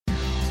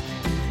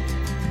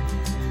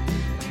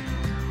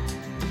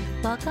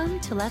Welcome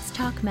to Let's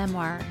Talk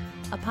Memoir,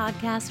 a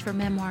podcast for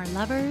memoir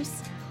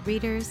lovers,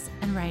 readers,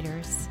 and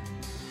writers.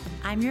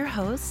 I'm your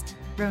host,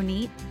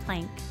 Ronit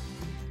Plank.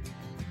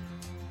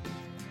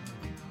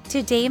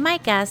 Today, my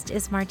guest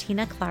is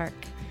Martina Clark.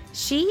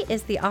 She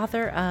is the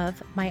author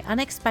of My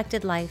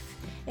Unexpected Life,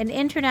 an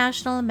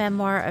international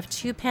memoir of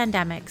two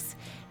pandemics,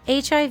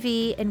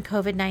 HIV and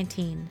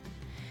COVID-19.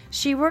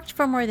 She worked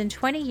for more than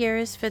 20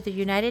 years for the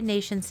United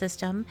Nations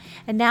system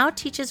and now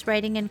teaches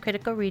writing and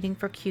critical reading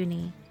for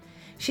CUNY.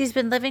 She's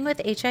been living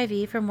with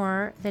HIV for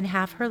more than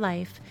half her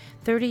life,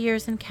 30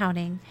 years and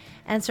counting,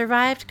 and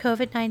survived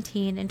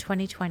COVID-19 in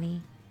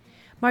 2020.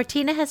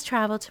 Martina has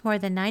traveled to more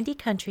than 90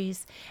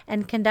 countries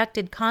and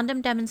conducted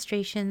condom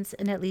demonstrations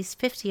in at least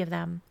 50 of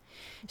them.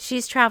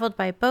 She's traveled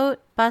by boat,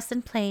 bus,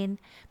 and plane,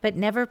 but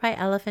never by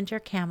elephant or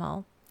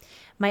camel.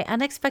 My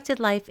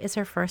Unexpected Life is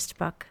her first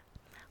book.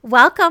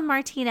 Welcome,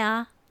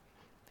 Martina.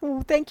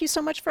 Oh, thank you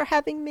so much for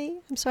having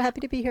me. I'm so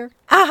happy to be here.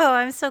 Oh,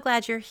 I'm so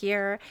glad you're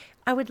here.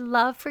 I would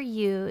love for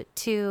you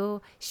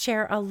to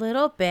share a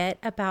little bit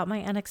about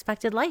My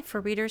Unexpected Life for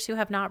readers who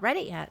have not read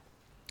it yet.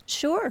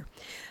 Sure.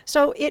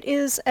 So it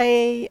is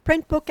a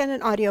print book and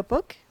an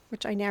audiobook,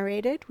 which I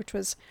narrated, which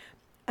was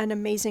an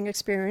amazing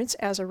experience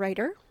as a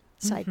writer.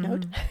 Side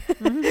note.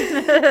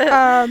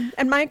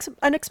 And My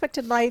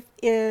Unexpected Life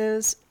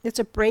it's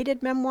a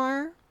braided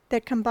memoir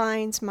that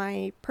combines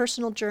my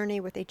personal journey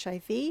with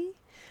HIV,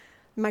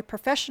 my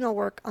professional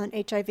work on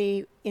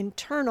HIV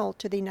internal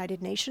to the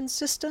United Nations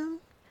system,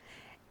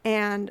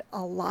 and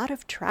a lot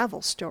of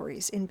travel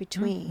stories in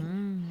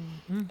between.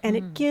 And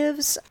it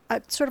gives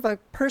a sort of a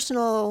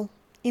personal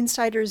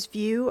insider's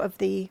view of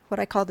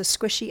what I call the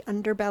squishy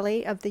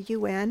underbelly of the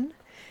UN.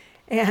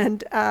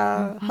 And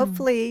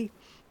hopefully,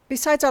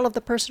 besides all of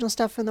the personal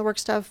stuff and the work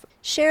stuff,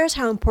 shares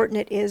how important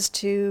it is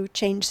to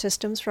change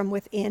systems from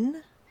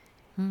within.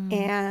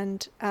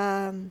 And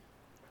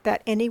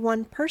that any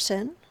one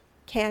person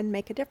can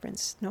make a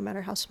difference, no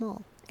matter how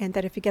small. And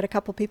that if you get a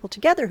couple people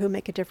together who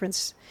make a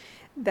difference,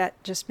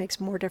 that just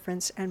makes more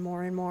difference and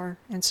more and more.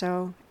 And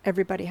so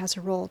everybody has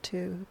a role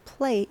to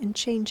play in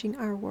changing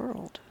our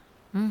world.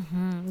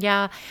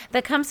 Yeah,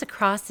 that comes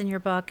across in your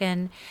book.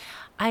 And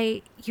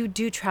you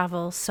do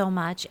travel so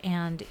much,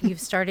 and you've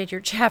started your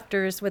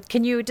chapters with,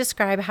 can you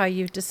describe how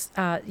you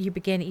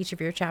begin each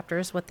of your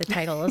chapters, what the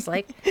title is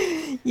like?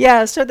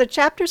 Yeah, so the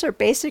chapters are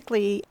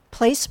basically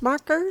place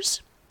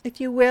markers,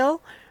 if you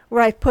will,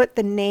 where I put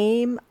the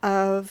name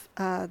of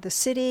the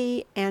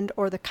city and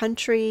or the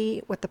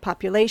country with the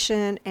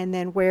population and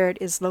then where it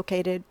is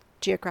located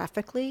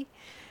geographically.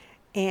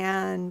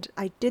 And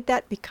I did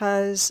that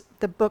because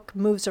the book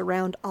moves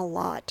around a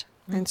lot.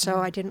 And so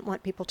I didn't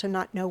want people to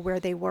not know where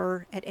they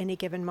were at any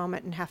given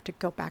moment and have to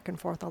go back and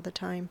forth all the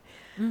time.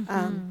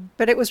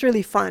 But it was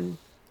really fun.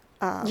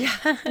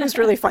 It was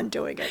really fun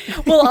doing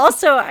it. Well,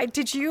 also,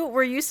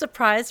 were you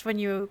surprised when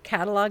you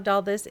cataloged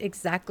all this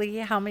exactly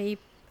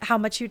how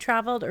much you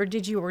traveled, or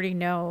did you already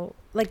know?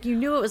 Like, you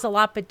knew it was a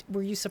lot, but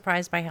were you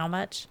surprised by how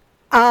much?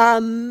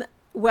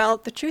 Well,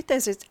 the truth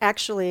is, it's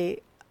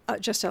actually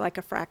just like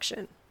a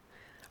fraction.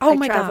 Oh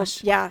my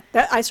gosh. Yeah.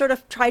 I sort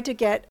of tried to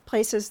get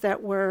places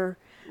that were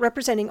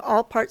representing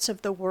all parts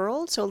of the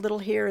world, so a little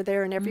here,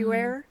 there, and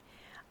everywhere.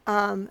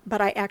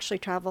 But I actually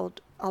traveled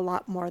a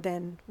lot more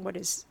than what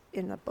is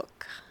in the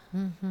book.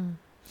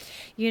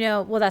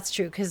 Well, that's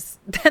true, because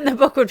then the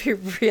book would be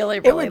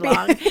really, really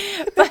long.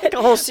 But,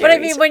 a whole series. But I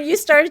mean, when you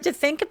started to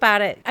think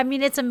about it, I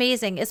mean, it's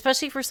amazing,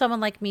 especially for someone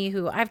like me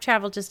who I've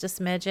traveled just a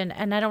smidge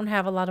and I don't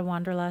have a lot of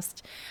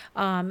wanderlust.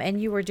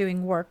 And you were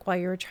doing work while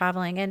you were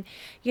traveling. And,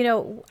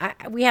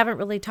 we haven't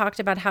really talked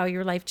about how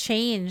your life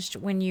changed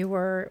when you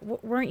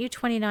weren't you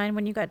 29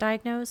 when you got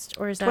diagnosed?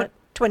 Or is that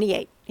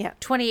 28? Yeah.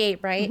 28,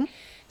 right?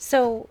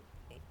 So,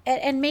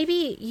 and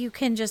maybe you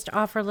can just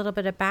offer a little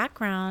bit of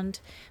background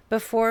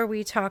before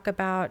we talk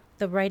about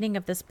the writing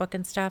of this book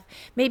and stuff.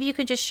 Maybe you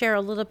could just share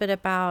a little bit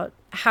about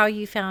how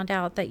you found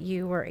out that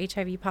you were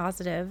HIV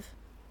positive.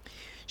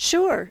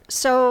 Sure.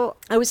 So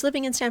I was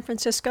living in San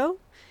Francisco,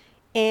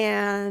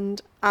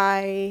 and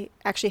I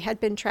actually had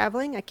been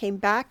traveling. I came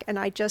back, and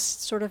I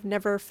just sort of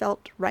never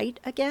felt right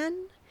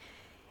again.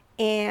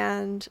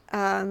 And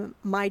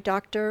my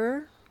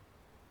doctor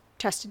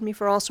tested me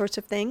for all sorts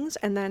of things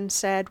and then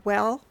said,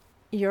 well,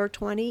 you're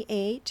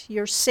 28,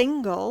 you're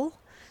single,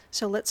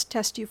 so let's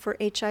test you for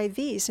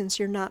HIV since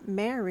you're not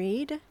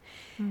married,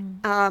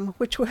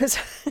 which was,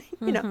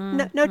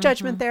 no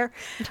judgment there.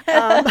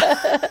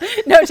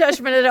 No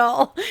judgment at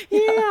all.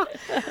 Yeah.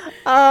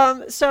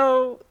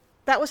 So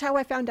that was how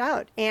I found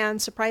out.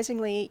 And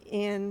surprisingly,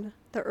 in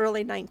the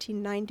early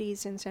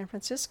 1990s in San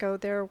Francisco,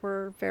 there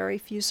were very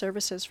few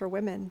services for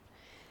women.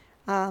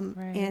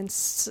 Right. And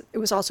it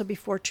was also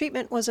before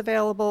treatment was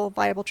available,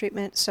 viable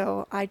treatment.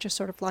 So I just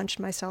sort of launched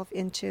myself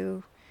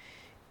into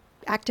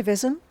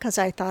activism because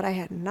I thought I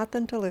had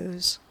nothing to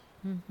lose.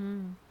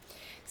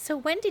 So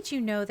when did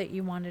you know that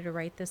you wanted to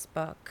write this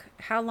book?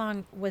 How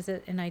long was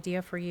it an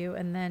idea for you?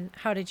 And then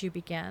how did you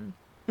begin?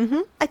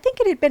 I think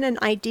it had been an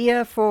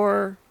idea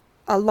for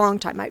a long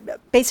time.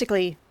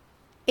 Basically,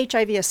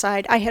 HIV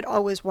aside, I had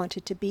always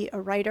wanted to be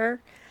a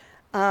writer,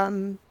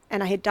 and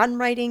I had done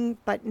writing,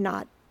 but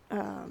not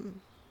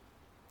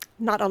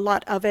a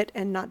lot of it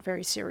and not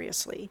very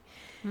seriously.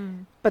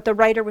 But the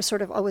writer was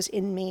sort of always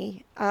in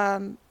me.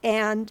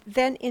 And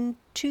then in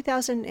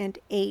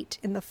 2008,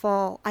 in the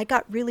fall, I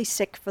got really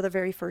sick for the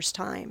very first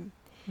time.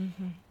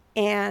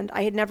 And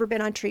I had never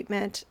been on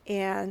treatment,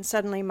 and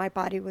suddenly my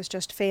body was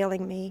just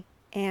failing me.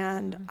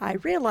 And I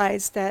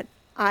realized that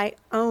I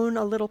own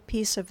a little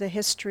piece of the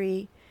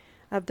history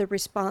of the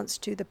response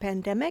to the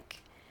pandemic,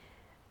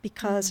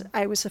 because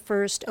I was the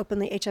first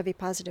openly HIV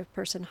positive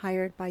person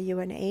hired by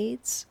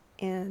UNAIDS.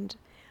 And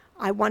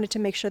I wanted to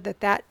make sure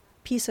that that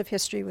piece of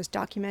history was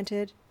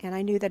documented. And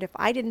I knew that if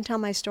I didn't tell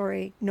my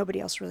story, nobody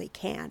else really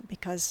can,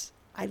 because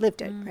I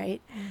lived it,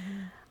 right?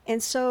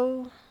 And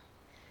so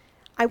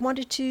I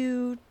wanted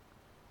to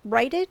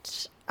write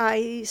it.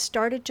 I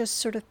started just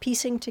sort of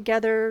piecing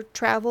together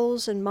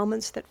travels and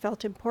moments that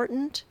felt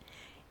important,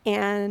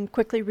 and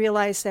quickly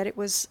realized that it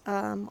was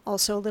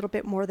also a little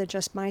bit more than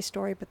just my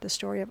story, but the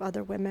story of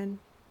other women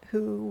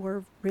who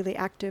were really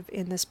active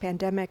in this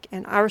pandemic.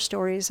 And our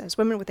stories as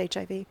women with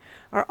HIV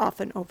are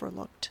often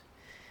overlooked.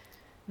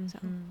 So,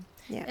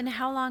 yeah. And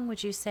how long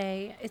would you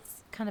say,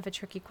 it's kind of a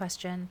tricky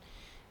question,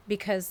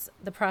 because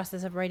the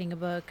process of writing a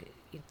book,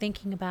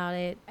 thinking about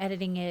it,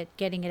 editing it,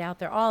 getting it out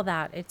there, all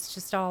that, it's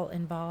just all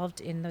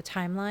involved in the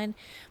timeline.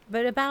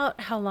 But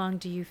about how long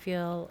do you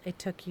feel it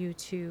took you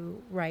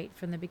to write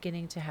from the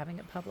beginning to having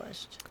it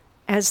published?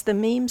 As the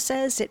meme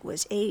says, it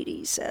was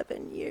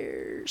 87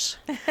 years.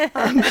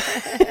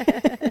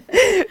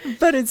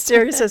 But in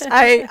seriousness,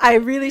 I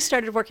really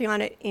started working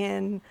on it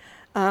in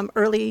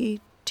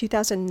early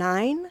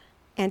 2009,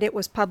 and it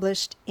was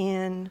published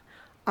in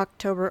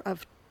October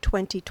of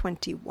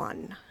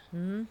 2021.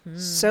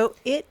 So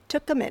it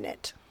took a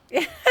minute.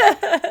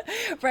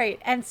 Right.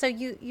 And so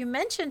you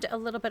mentioned a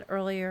little bit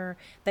earlier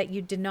that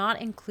you did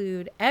not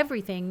include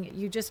everything.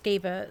 You just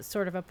gave a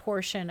sort of a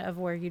portion of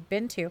where you'd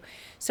been to.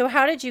 So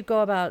how did you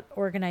go about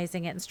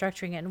organizing it and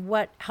structuring it? And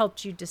what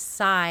helped you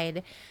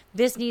decide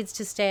this needs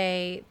to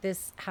stay,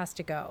 this has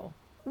to go?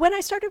 When I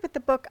started with the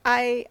book,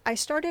 I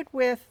started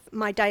with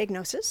my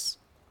diagnosis,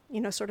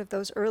 sort of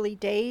those early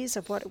days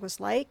of what it was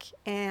like,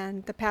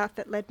 and the path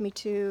that led me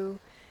to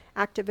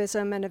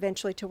activism and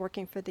eventually to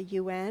working for the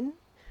UN.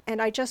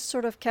 And I just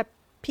sort of kept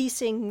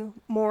piecing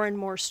more and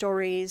more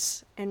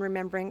stories and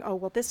remembering, oh,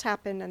 well, this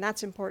happened and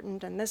that's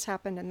important, and this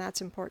happened and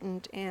that's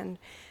important, and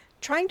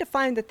trying to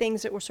find the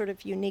things that were sort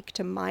of unique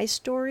to my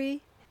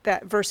story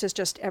that versus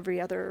just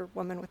every other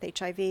woman with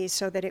HIV,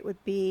 so that it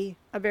would be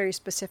a very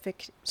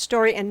specific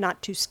story and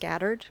not too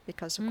scattered,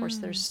 because of course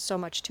there's so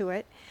much to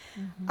it.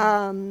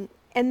 And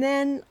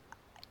then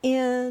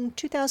in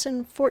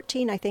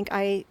 2014, I think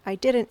I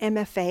did an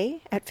MFA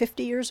at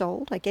 50 years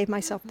old. I gave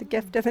myself the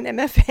gift of an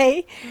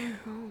MFA,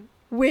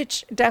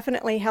 which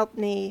definitely helped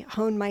me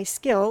hone my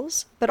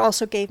skills, but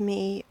also gave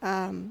me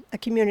a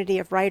community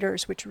of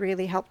writers, which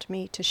really helped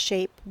me to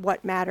shape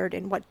what mattered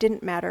and what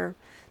didn't matter,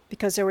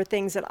 because there were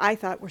things that I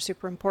thought were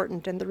super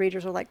important, and the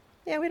readers were like,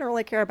 yeah, we don't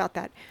really care about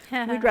that.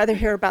 We'd rather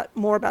hear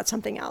more about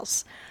something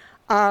else.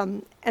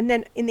 And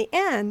then in the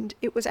end,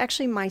 it was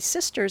actually my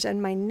sisters and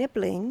my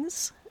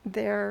nibblings,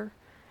 their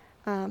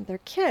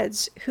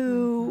kids,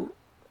 who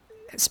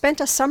spent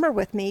a summer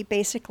with me,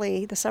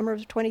 basically the summer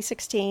of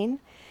 2016,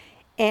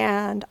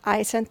 and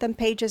I sent them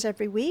pages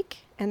every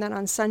week, and then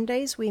on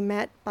Sundays we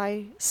met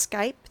by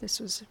Skype. This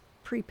was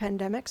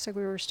pre-pandemic, so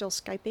we were still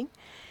Skyping,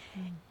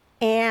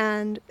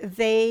 and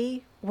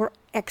they were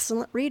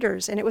excellent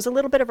readers, and it was a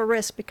little bit of a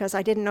risk because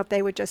I didn't know if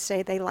they would just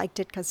say they liked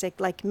it because they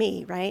like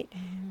me, right?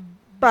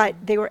 But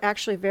they were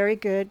actually very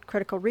good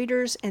critical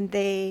readers, and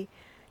they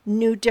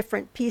knew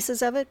different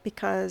pieces of it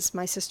because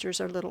my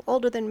sisters are a little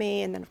older than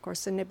me, and then of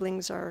course the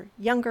nibblings are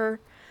younger,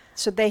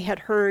 so they had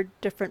heard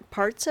different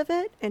parts of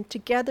it, and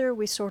together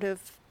we sort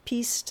of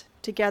pieced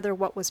together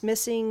what was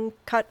missing,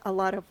 cut a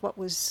lot of what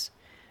was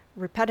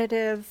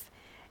repetitive,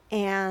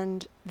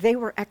 and they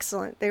were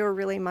excellent. They were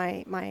really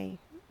my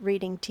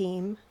reading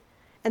team.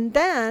 And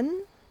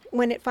then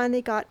when it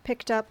finally got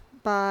picked up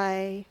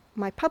by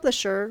my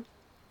publisher,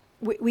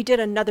 we did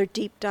another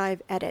deep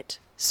dive edit.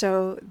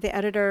 So the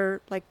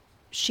editor,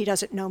 she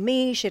doesn't know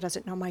me, she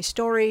doesn't know my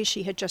story,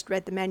 she had just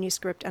read the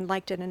manuscript and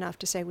liked it enough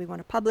to say we want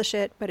to publish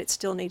it, but it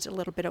still needs a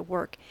little bit of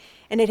work.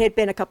 And it had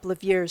been a couple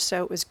of years,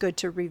 so it was good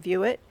to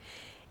review it.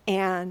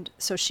 And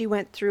so she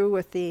went through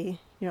with the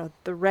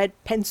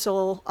red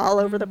pencil all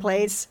over the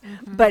place,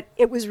 but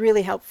it was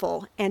really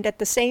helpful. And at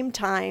the same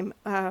time,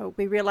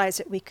 we realized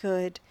that we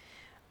could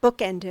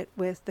bookend it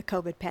with the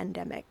COVID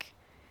pandemic.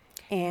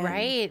 And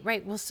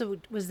Right. Well, so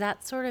was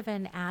that sort of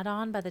an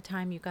add-on by the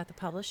time you got the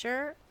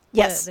publisher?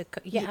 Yes.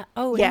 Yeah.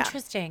 Oh, yeah.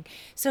 Interesting.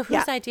 So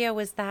whose idea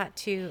was that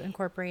to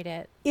incorporate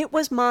it? It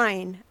was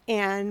mine,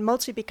 and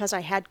mostly because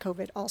I had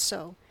COVID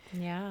also.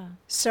 Yeah.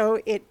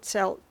 So it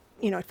felt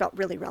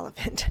really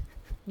relevant.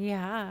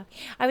 Yeah.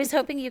 I was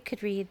hoping you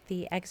could read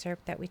the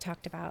excerpt that we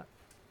talked about.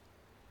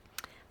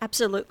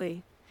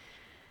 Absolutely.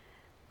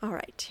 All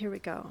right, here we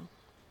go.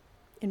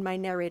 In my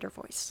narrator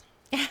voice.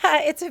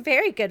 It's a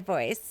very good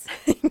voice.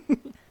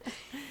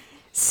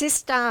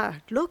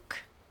 Sister, look,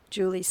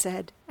 Julie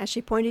said, as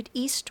she pointed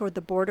east toward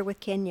the border with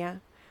Kenya,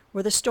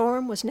 where the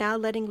storm was now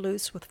letting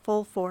loose with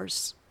full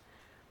force.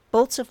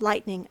 Bolts of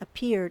lightning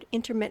appeared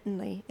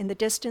intermittently in the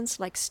distance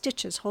like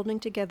stitches holding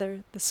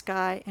together the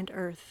sky and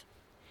earth.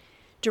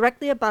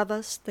 Directly above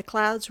us, the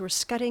clouds were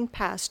scudding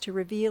past to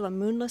reveal a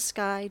moonless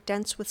sky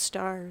dense with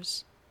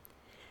stars.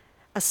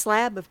 A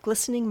slab of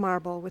glistening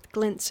marble with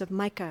glints of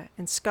mica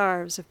and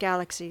scarves of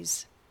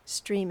galaxies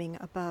streaming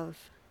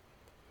above.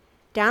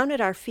 Down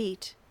at our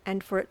feet,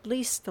 and for at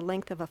least the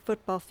length of a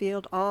football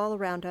field all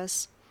around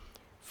us,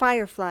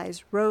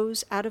 fireflies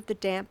rose out of the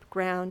damp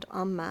ground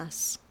en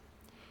masse.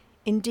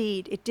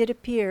 Indeed, it did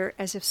appear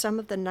as if some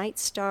of the night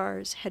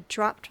stars had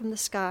dropped from the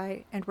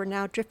sky and were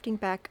now drifting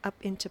back up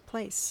into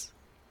place.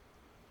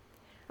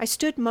 I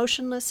stood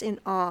motionless in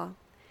awe,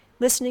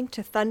 listening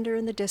to thunder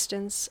in the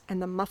distance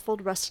and the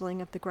muffled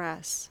rustling of the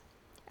grass,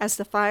 as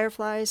the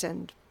fireflies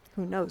and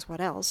who knows what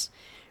else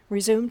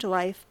resumed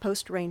life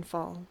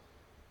post-rainfall.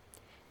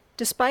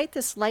 Despite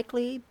this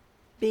likely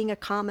being a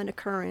common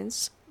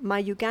occurrence,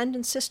 my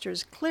Ugandan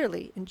sisters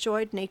clearly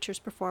enjoyed nature's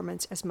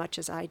performance as much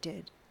as I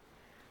did.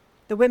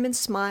 The women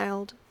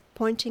smiled,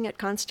 pointing at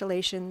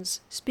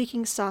constellations,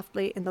 speaking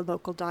softly in the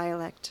local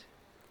dialect.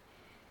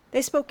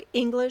 They spoke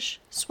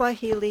English,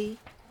 Swahili,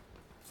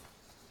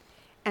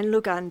 and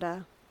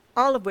Luganda,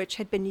 all of which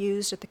had been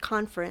used at the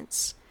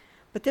conference,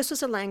 but this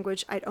was a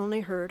language I'd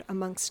only heard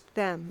amongst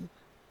them.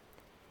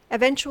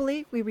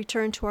 Eventually, we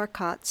returned to our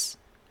cots,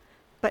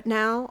 but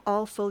now,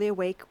 all fully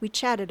awake, we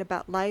chatted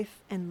about life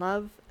and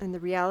love and the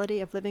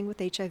reality of living with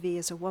HIV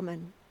as a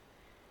woman.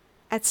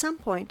 At some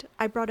point,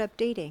 I brought up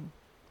dating.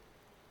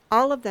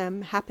 All of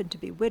them happened to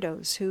be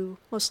widows who,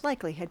 most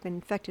likely, had been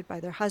infected by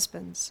their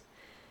husbands.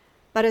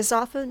 But as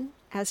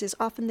is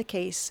often the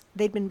case,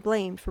 they'd been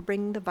blamed for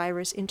bringing the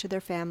virus into their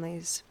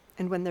families,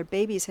 and when their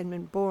babies had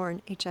been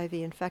born HIV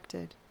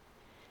infected.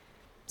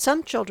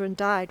 Some children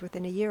died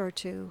within a year or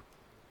two.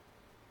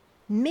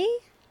 Me?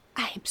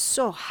 I am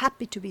so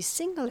happy to be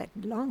single at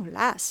long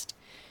last,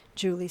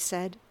 Julie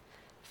said.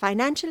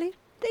 Financially,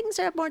 things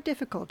are more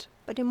difficult,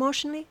 but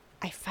emotionally,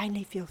 I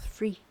finally feel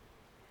free.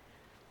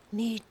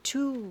 Me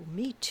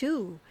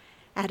too,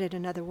 added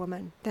another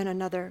woman, then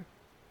another.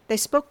 They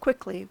spoke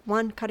quickly,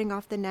 one cutting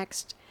off the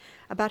next,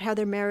 about how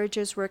their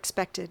marriages were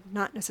expected,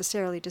 not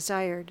necessarily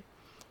desired,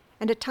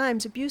 and at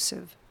times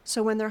abusive,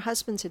 so when their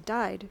husbands had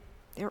died,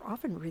 they were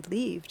often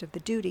relieved of the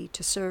duty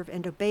to serve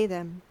and obey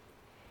them.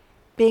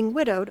 Being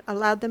widowed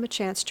allowed them a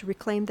chance to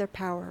reclaim their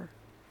power.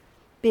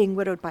 Being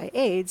widowed by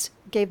AIDS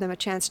gave them a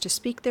chance to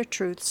speak their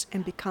truths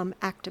and become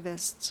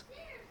activists.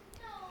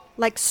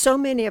 Like so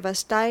many of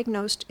us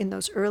diagnosed in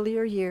those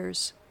earlier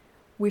years,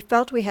 we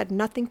felt we had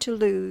nothing to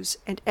lose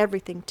and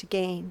everything to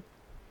gain.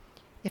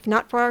 If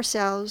not for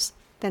ourselves,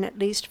 then at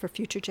least for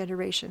future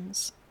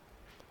generations.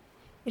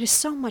 It is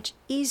so much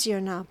easier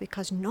now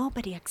because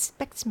nobody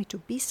expects me to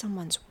be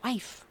someone's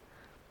wife,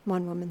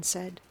 one woman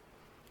said.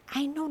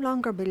 I no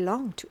longer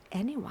belong to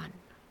anyone.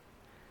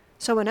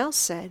 Someone else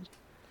said,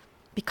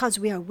 because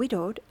we are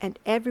widowed and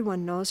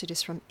everyone knows it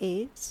is from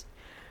AIDS,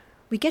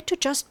 we get to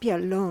just be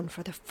alone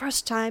for the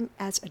first time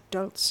as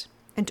adults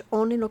and to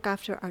only look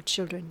after our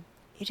children.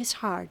 It is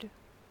hard,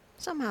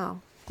 somehow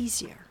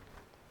easier.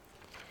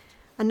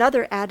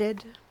 Another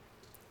added,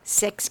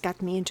 sex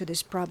got me into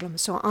this problem,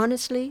 so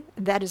honestly,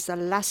 that is the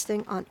last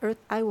thing on earth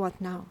I want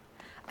now.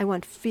 I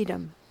want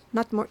freedom,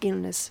 not more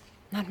illness,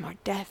 not more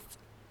death.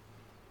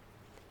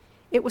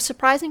 It was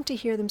surprising to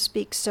hear them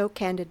speak so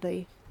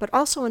candidly, but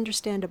also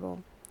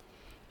understandable.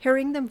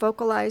 Hearing them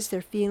vocalize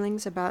their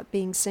feelings about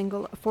being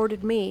single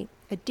afforded me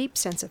a deep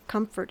sense of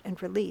comfort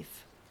and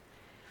relief.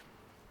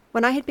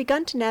 When I had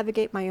begun to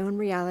navigate my own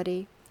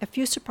reality, a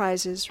few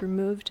surprises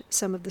removed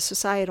some of the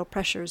societal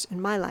pressures in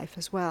my life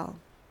as well.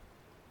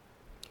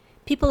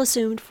 People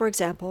assumed, for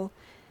example,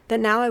 that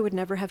now I would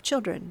never have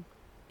children.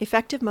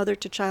 Effective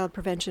mother-to-child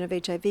prevention of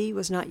HIV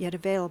was not yet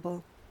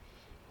available.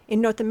 In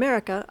North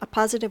America, a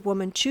positive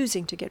woman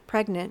choosing to get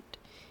pregnant,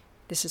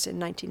 this is in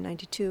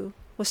 1992,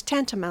 was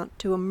tantamount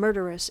to a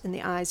murderess in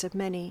the eyes of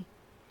many.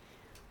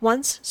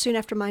 Once, soon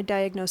after my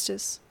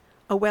diagnosis,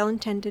 a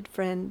well-intended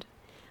friend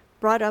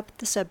brought up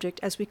the subject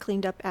as we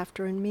cleaned up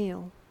after a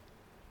meal.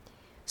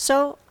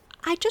 So,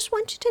 I just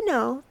want you to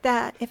know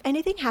that if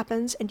anything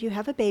happens and you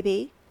have a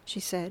baby, she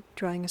said,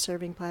 drawing a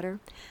serving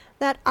platter,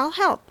 that I'll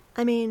help.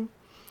 I mean,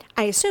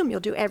 I assume you'll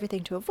do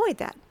everything to avoid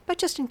that, but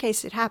just in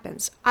case it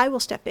happens, I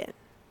will step in.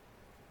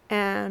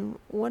 And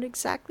what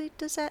exactly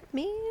does that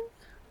mean?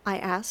 I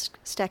asked,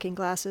 stacking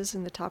glasses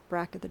in the top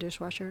rack of the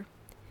dishwasher.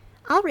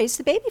 I'll raise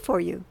the baby for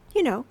you,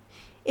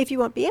 if you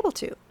won't be able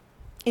to,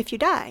 if you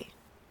die.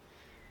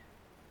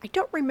 I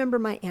don't remember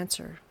my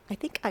answer. I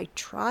think I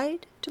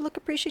tried to look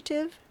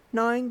appreciative,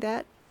 knowing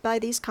that by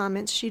these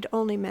comments she'd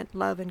only meant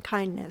love and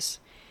kindness,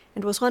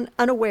 and was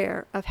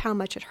unaware of how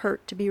much it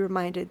hurt to be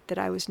reminded that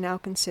I was now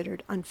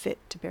considered unfit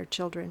to bear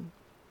children.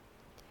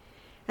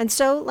 And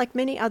so, like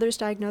many others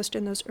diagnosed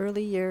in those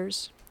early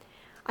years,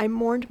 I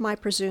mourned my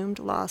presumed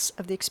loss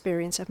of the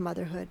experience of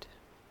motherhood.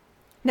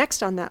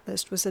 Next on that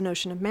list was the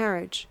notion of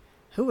marriage.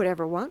 Who would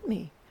ever want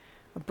me?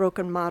 A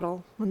broken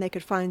model when they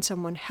could find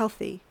someone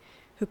healthy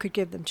who could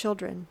give them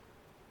children.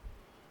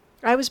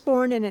 I was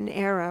born in an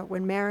era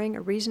when marrying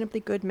a reasonably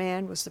good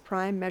man was the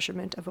prime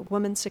measurement of a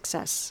woman's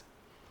success.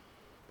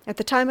 At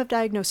the time of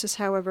diagnosis,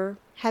 however,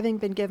 having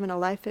been given a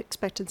life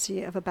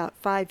expectancy of about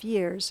 5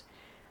 years,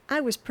 I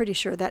was pretty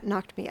sure that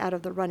knocked me out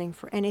of the running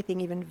for anything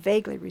even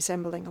vaguely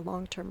resembling a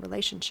long-term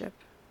relationship.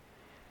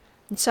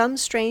 In some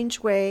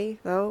strange way,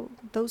 though,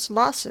 those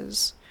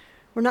losses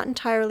were not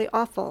entirely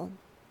awful.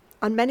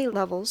 On many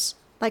levels,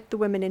 like the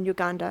women in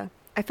Uganda,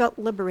 I felt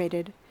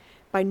liberated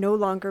by no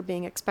longer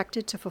being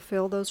expected to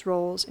fulfill those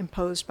roles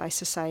imposed by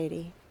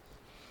society.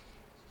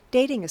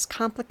 Dating is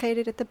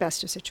complicated at the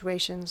best of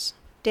situations.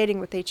 Dating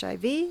with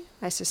HIV,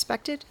 I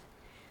suspected,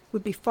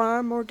 would be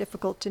far more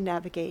difficult to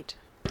navigate.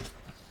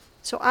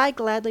 So I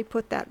gladly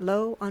put that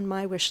low on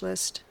my wish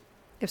list.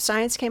 If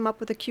science came up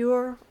with a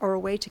cure or a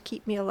way to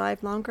keep me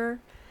alive longer,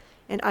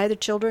 and either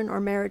children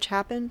or marriage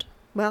happened,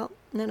 well,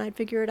 then I'd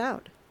figure it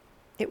out.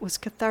 It was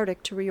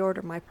cathartic to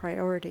reorder my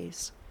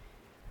priorities.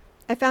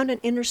 I found an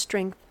inner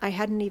strength I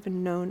hadn't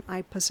even known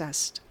I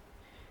possessed.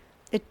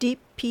 A deep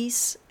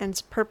peace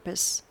and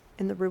purpose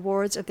in the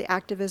rewards of the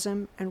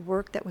activism and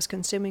work that was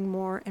consuming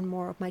more and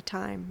more of my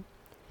time.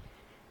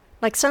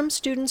 Like some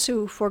students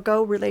who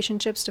forego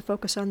relationships to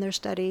focus on their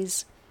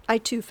studies, I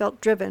too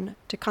felt driven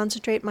to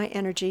concentrate my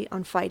energy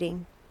on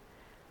fighting.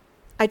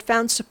 I'd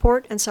found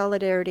support and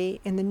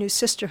solidarity in the new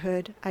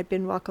sisterhood I'd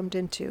been welcomed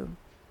into.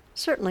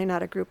 Certainly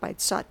not a group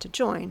I'd sought to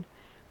join,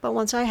 but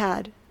once I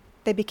had,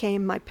 they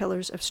became my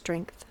pillars of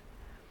strength.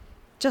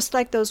 Just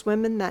like those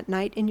women that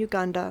night in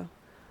Uganda,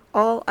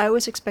 all I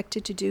was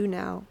expected to do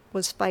now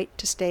was fight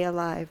to stay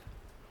alive.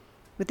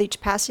 With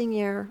each passing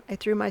year, I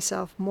threw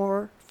myself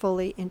more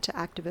fully into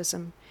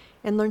activism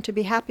and learned to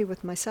be happy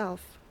with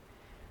myself,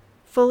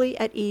 fully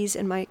at ease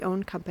in my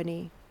own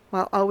company,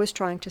 while always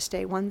trying to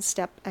stay one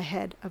step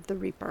ahead of the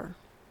reaper.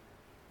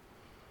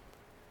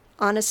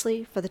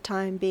 Honestly, for the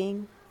time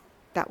being,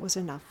 that was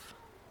enough.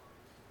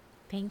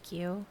 Thank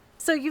you.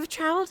 So you've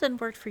traveled and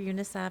worked for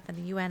UNICEF and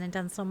the UN and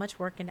done so much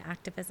work in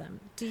activism.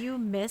 Do you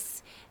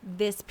miss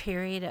this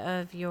period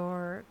of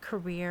your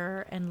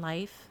career and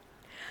life?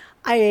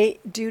 I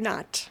do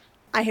not.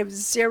 I have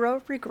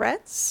zero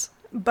regrets,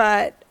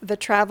 but the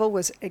travel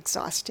was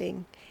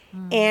exhausting.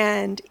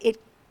 And it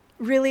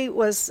really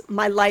was,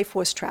 my life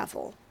was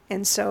travel.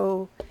 And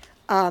so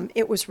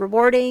it was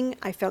rewarding.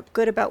 I felt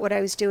good about what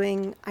I was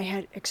doing. I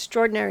had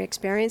extraordinary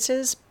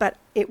experiences, but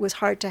it was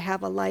hard to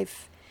have a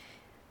life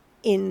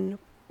in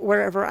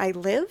wherever I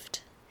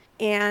lived.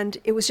 And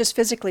it was just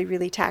physically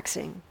really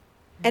taxing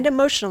and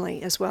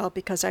emotionally as well,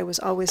 because I was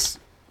always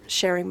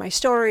sharing my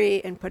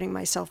story and putting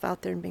myself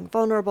out there and being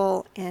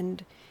vulnerable.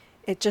 And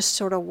it just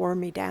sort of wore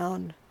me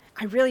down.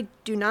 I really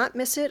do not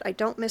miss it. I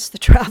don't miss the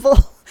travel.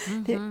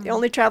 The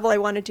only travel I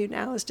want to do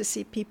now is to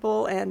see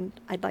people, and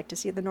I'd like to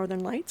see the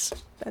Northern Lights.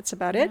 That's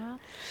about it.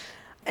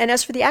 And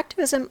as for the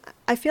activism,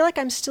 I feel like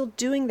I'm still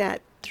doing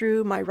that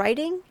through my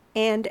writing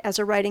and as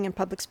a writing and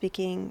public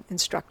speaking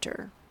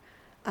instructor.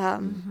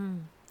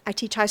 I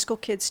teach high school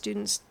kids,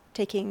 students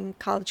taking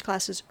college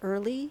classes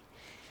early.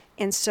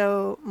 And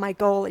so my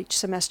goal each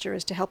semester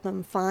is to help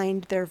them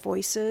find their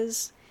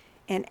voices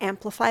and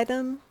amplify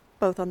them,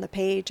 both on the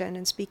page and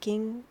in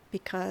speaking,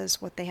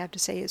 because what they have to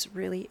say is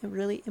really,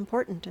 really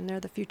important, and they're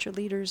the future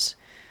leaders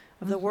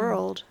of the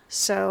world.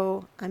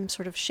 So I'm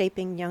sort of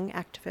shaping young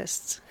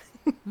activists.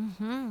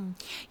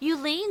 You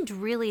leaned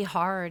really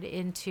hard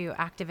into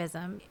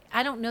activism.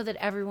 I don't know that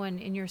everyone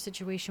in your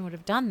situation would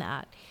have done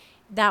that.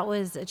 That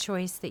was a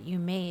choice that you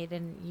made,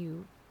 and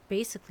you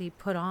basically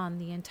put on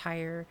the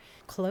entire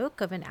cloak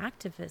of an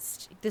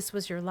activist. This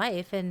was your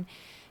life. And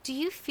do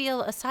you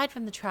feel, aside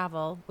from the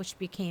travel, which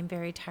became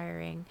very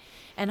tiring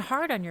and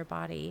hard on your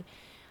body,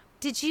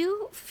 did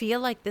you feel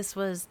like this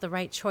was the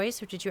right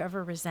choice, or did you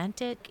ever resent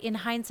it? In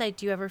hindsight,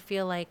 do you ever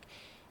feel like,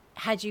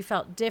 had you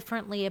felt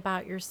differently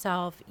about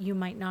yourself, you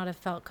might not have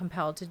felt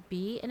compelled to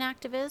be an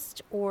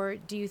activist? Or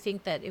do you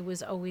think that it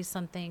was always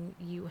something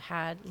you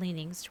had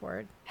leanings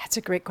toward? That's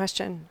a great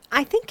question.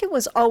 I think it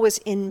was always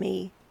in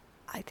me.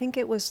 I think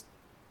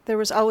there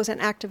was always an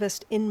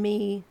activist in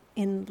me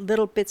in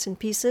little bits and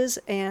pieces,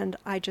 and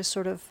I just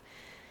sort of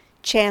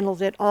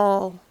channeled it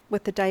all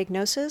with the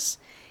diagnosis.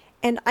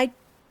 And I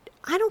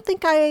don't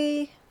think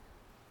I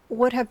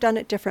would have done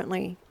it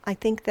differently. I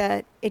think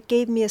that it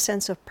gave me a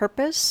sense of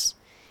purpose.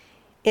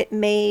 It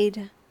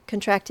made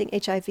contracting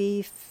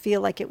HIV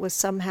feel like it was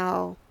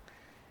somehow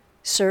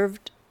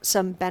served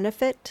some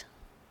benefit,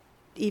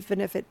 even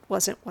if it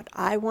wasn't what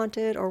I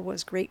wanted or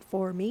was great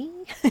for me.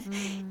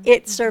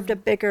 It served a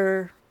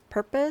bigger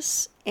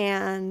purpose.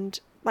 And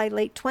my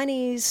late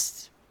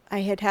 20s,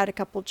 I had a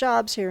couple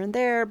jobs here and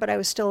there, but I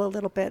was still a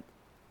little bit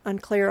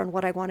unclear on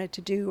what I wanted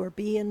to do or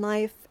be in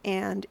life.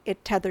 And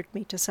it tethered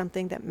me to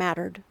something that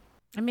mattered.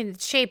 I mean,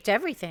 it shaped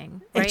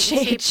everything, right?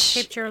 It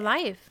shaped your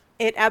life.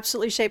 It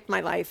absolutely shaped my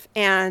life.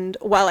 And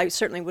while I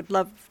certainly would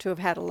love to have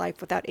had a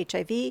life without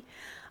HIV,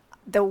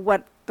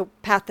 the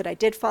path that I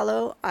did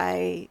follow,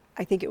 I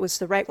I think it was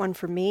the right one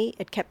for me.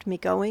 It kept me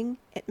going.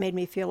 It made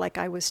me feel like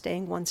I was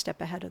staying one step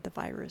ahead of the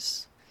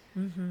virus.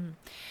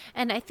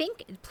 And I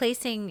think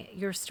placing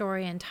your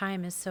story in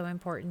time is so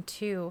important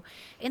too.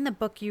 In the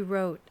book, you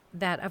wrote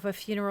that of a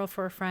funeral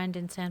for a friend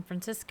in San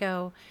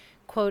Francisco,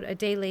 quote, a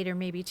day later,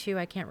 maybe two,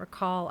 I can't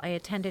recall, I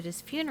attended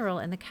his funeral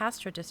in the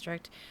Castro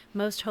district.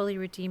 Most Holy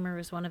Redeemer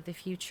was one of the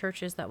few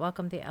churches that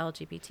welcomed the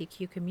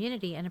LGBTQ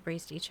community and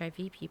embraced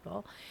HIV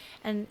people.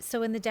 And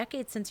so in the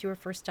decades since you were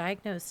first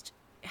diagnosed,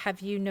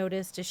 have you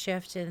noticed a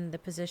shift in the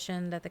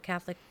position that the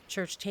Catholic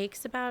Church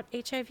takes about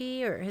HIV,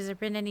 or has there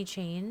been any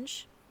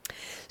change?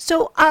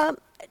 So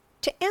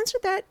to answer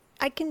that,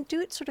 I can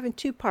do it sort of in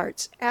two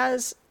parts.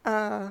 As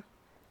a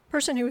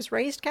person who was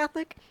raised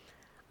Catholic,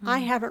 I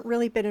haven't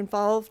really been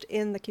involved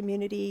in the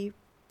community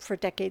for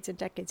decades and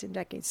decades and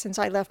decades, since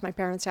I left my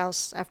parents'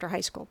 house after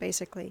high school,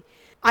 basically.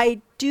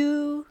 I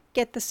do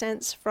get the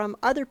sense from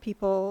other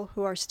people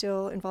who are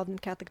still involved in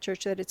the Catholic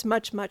Church that it's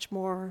much, much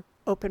more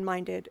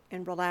open-minded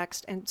and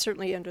relaxed, and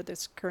certainly under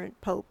this current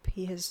Pope,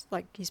 he's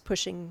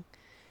pushing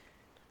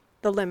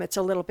the limits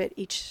a little bit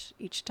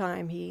each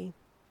time he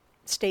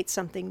states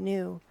something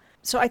new.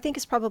 So I think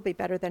it's probably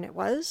better than it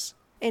was.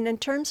 And in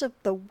terms of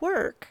the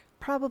work,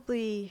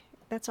 probably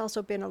that's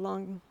also been a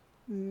long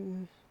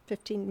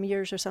 15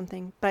 years or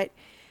something. But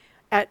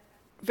at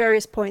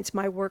various points,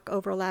 my work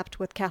overlapped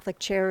with Catholic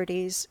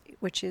Charities,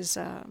 which is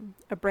a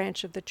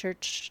branch of the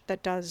church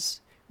that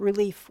does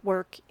relief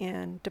work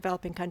in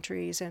developing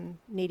countries and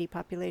needy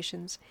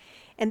populations.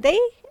 And they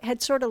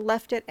had sort of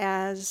left it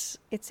as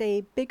it's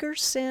a bigger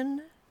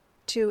sin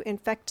to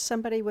infect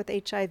somebody with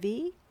HIV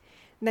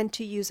than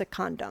to use a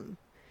condom,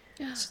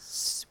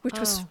 which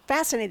was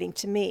fascinating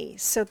to me.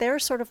 So they're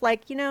sort of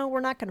like, we're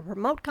not going to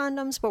promote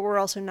condoms, but we're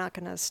also not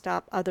going to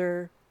stop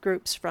other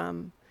groups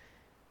from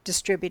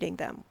distributing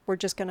them. We're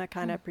just going to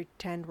kind of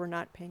pretend we're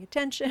not paying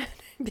attention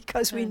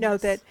because we know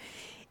that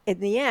in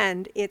the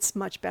end, it's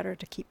much better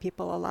to keep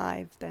people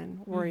alive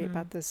than worry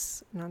about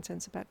this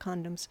nonsense about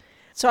condoms.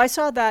 So I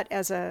saw that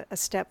as a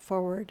step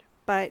forward.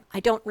 But I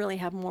don't really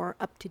have more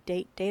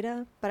up-to-date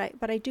data,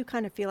 but I do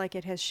kind of feel like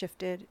it has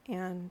shifted,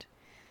 and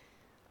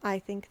I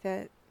think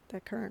that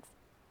the current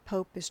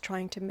Pope is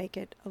trying to make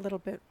it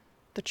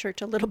the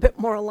church a little bit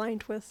more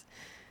aligned with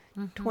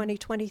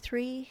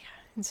 2023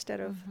 instead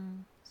of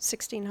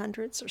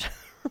 1600s or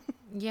something.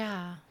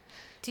 Yeah.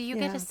 Do you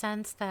get a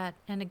sense that,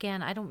 and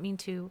again, I don't mean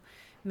to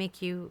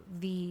make you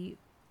the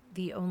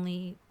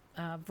only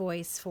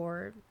voice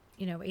for,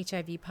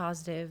 HIV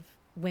positive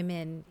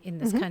women in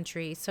this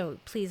country, so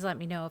please let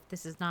me know if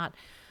this is not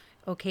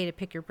okay to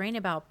pick your brain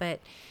about, but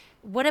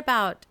what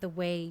about the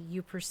way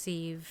you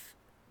perceive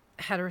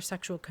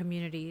heterosexual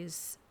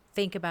communities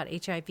think about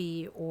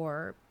HIV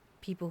or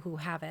people who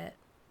have it?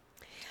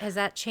 Has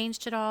that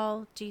changed at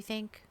all, do you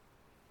think?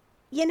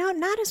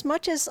 Not as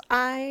much as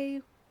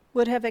I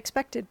would have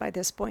expected by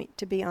this point,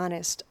 to be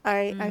honest.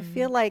 I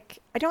feel like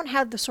I don't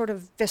have the sort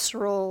of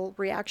visceral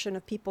reaction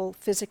of people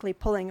physically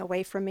pulling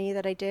away from me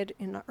that I did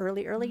in the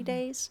early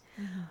days.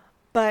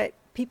 But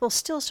people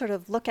still sort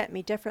of look at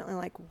me differently,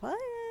 like, what?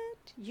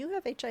 You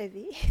have HIV?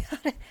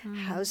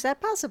 How's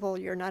that possible?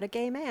 You're not a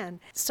gay man.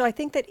 So I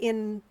think that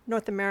in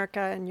North America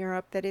and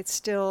Europe that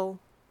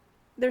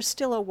there's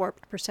still a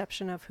warped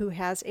perception of who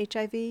has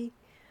HIV.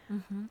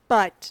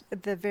 But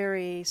the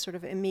very sort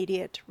of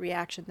immediate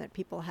reaction that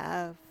people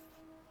have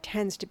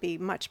tends to be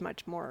much,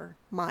 much more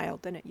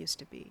mild than it used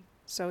to be.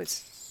 So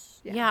it's,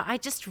 yeah, I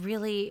just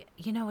really,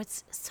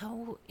 it's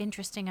so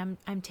interesting.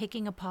 I'm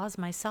taking a pause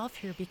myself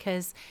here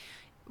because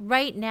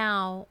right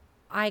now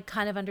I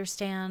kind of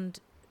understand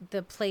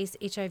the place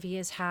HIV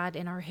has had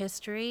in our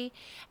history,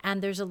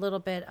 and there's a little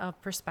bit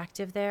of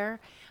perspective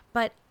there.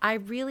 But I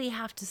really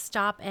have to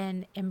stop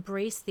and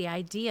embrace the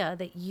idea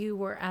that you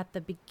were at the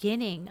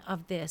beginning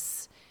of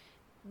this,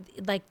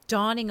 like,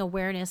 dawning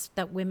awareness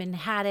that women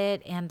had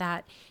it and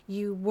that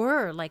you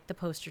were like the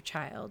poster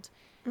child.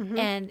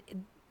 And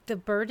the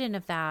burden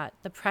of that,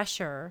 the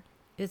pressure,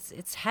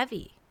 it's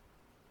heavy.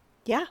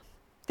 Yeah.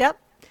 Yep.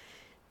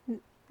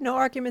 No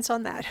arguments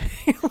on that.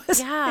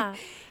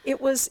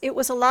 It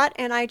was a lot,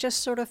 and I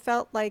just sort of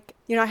felt like,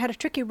 I had a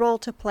tricky role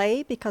to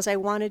play because I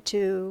wanted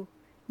to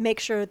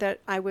make sure that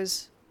I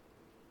was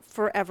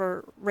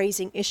forever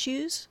raising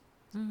issues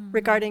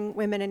regarding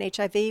women and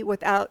HIV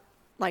without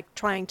like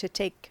trying to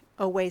take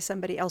away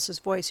somebody else's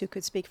voice who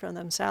could speak for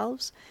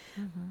themselves.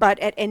 But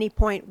at any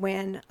point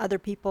when other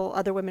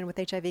women with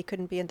HIV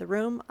couldn't be in the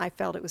room, I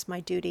felt it was my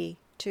duty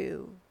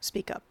to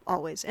speak up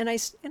always. And I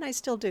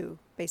still do,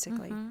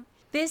 basically.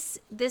 This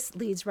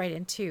leads right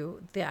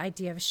into the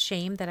idea of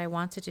shame that I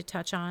wanted to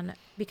touch on,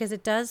 because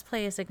it does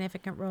play a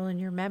significant role in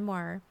your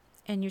memoir.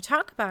 And you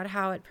talk about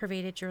how it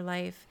pervaded your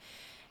life,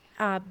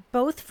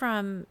 both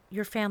from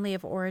your family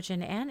of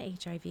origin and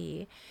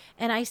HIV.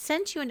 And I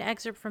sent you an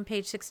excerpt from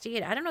page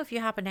 68. I don't know if you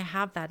happen to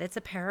have that. It's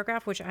a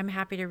paragraph, which I'm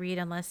happy to read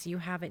unless you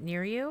have it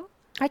near you.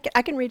 I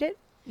can read it.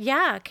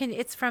 Yeah,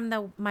 it's from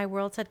the My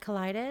Worlds Had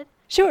Collided.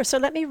 Sure, so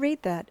let me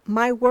read that.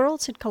 My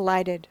worlds had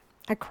collided.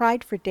 I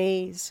cried for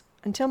days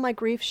until my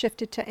grief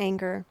shifted to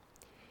anger.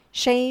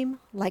 Shame,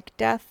 like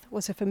death,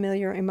 was a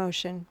familiar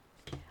emotion.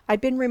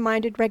 I'd been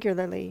reminded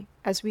regularly,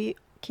 as we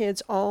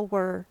kids all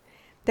were,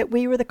 that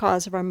we were the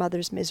cause of our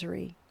mother's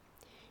misery.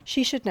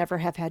 She should never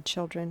have had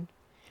children.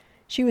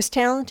 She was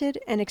talented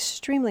and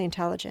extremely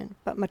intelligent,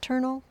 but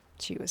maternal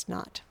she was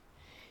not.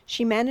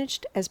 She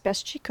managed as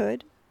best she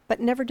could, but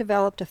never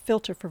developed a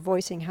filter for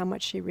voicing how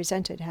much she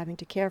resented having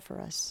to care for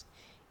us.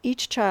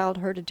 Each child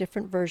heard a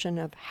different version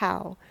of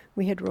how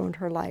we had ruined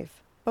her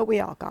life, but we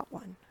all got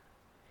one.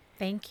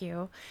 Thank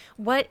you.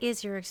 What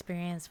is your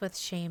experience with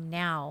shame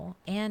now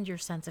and your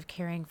sense of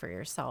caring for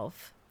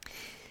yourself?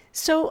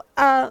 So,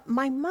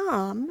 my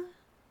mom,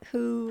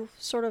 who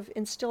sort of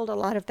instilled a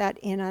lot of that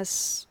in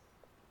us,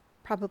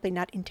 probably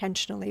not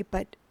intentionally,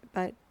 but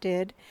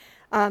did,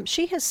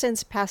 she has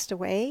since passed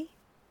away,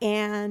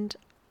 and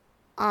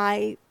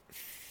I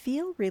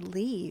feel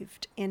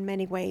relieved in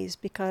many ways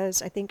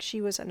because I think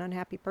she was an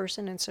unhappy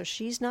person, and so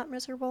she's not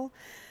miserable.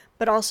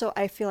 But also,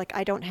 I feel like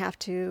I don't have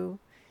to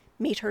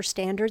meet her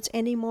standards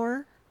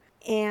anymore,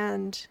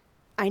 and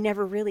I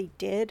never really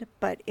did,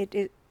 but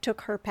it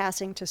took her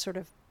passing to sort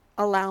of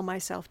allow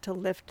myself to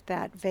lift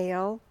that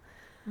veil.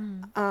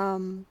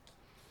 But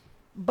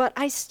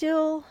I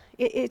still,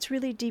 it's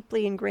really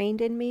deeply ingrained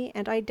in me,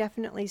 and I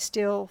definitely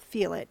still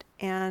feel it.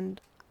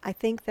 And I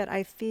think that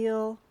I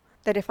feel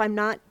that if I'm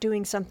not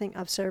doing something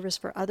of service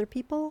for other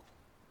people,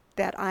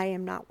 that I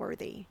am not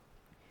worthy,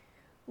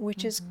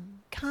 which is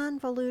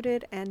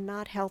convoluted and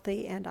not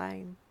healthy, and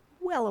I'm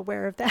well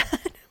aware of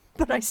that.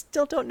 But I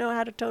still don't know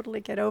how to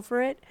totally get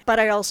over it. But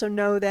I also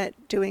know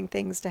that doing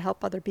things to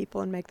help other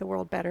people and make the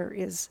world better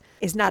is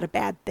not a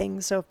bad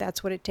thing. So if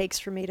that's what it takes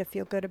for me to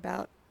feel good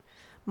about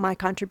my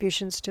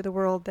contributions to the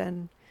world,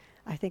 then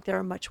I think there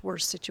are much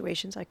worse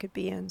situations I could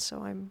be in.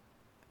 So I'm,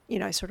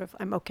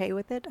 I'm okay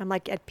with it. I'm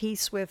like at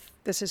peace with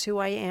this is who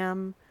I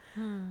am.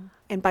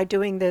 And by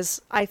doing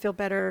this, I feel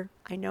better.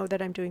 I know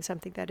that I'm doing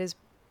something that is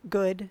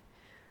good.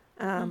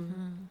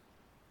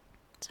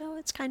 So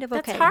it's kind of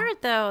okay. That's hard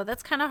though.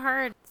 That's kind of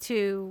hard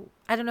to,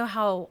 I don't know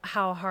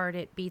how hard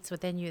it beats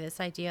within you, this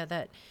idea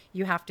that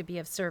you have to be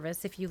of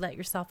service if you let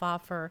yourself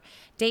off for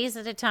days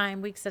at a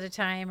time, weeks at a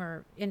time,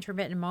 or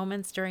intermittent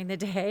moments during the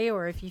day,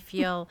 or if you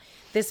feel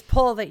this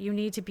pull that you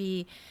need to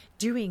be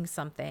doing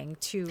something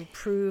to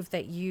prove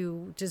that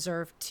you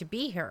deserve to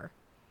be here.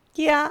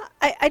 Yeah,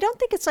 I don't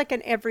think it's like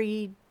an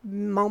every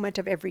moment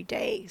of every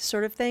day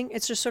sort of thing.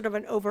 It's just sort of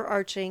an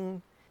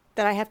overarching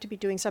that I have to be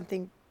doing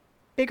something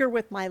bigger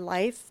with my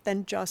life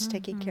than just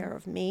taking care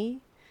of me.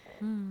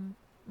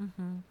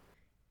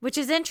 Which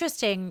is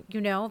interesting,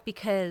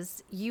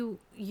 because you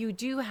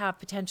do have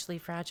potentially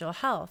fragile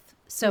health.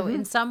 So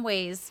in some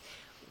ways,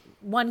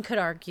 one could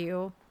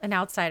argue, an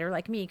outsider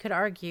like me could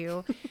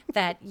argue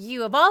that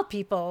you of all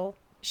people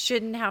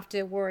shouldn't have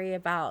to worry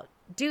about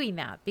doing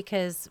that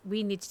because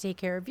we need to take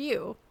care of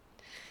you.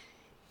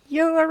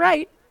 You are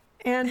right.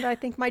 And I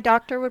think my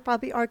doctor would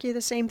probably argue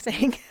the same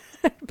thing.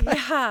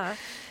 Yeah.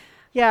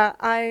 Yeah,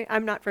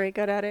 I'm not very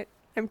good at it.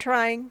 I'm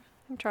trying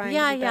to be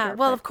better.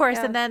 Well, But of course.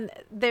 yeah. And then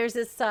there's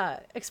this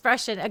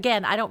expression.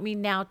 Again, I don't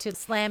mean now to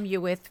slam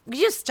you with,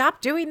 you just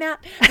stop doing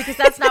that, because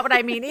that's not what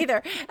I mean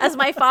either. As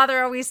my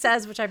father always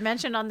says, which I've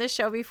mentioned on this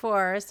show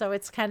before. So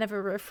it's kind of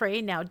a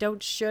refrain now.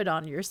 Don't should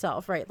on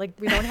yourself, right? Like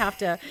we don't have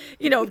to,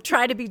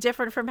 try to be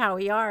different from how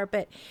we are.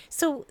 But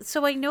so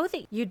I know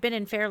that you'd been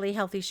in fairly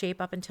healthy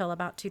shape up until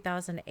about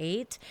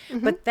 2008.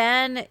 But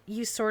then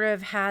you sort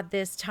of had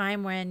this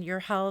time when your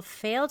health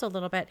failed a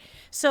little bit.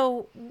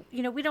 So,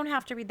 we don't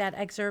have to read that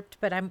excerpt,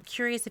 but I'm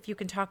curious if you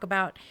can talk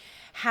about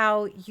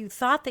how you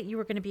thought that you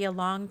were going to be a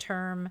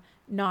long-term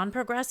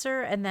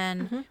non-progressor, and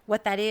then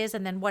what that is,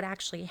 and then what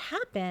actually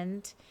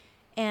happened,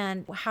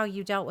 and how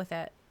you dealt with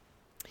it.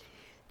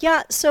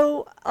 Yeah,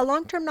 so a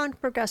long-term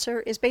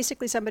non-progressor is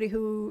basically somebody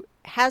who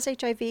has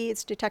HIV,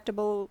 it's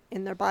detectable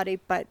in their body,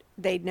 but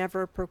they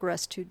never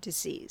progress to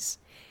disease.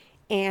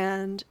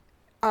 And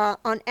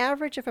on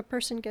average, if a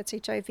person gets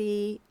HIV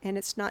and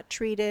it's not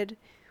treated,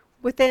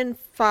 within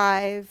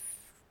 5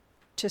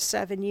 to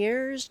 7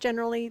 years,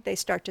 generally, they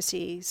start to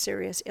see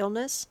serious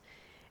illness.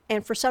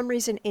 And for some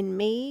reason in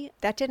me,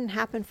 that didn't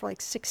happen for like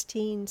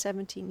 16,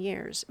 17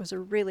 years. It was a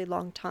really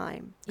long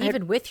time.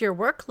 Even with your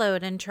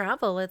workload and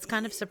travel, it's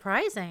kind of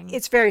surprising.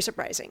 It's very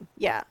surprising,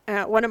 yeah.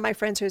 One of my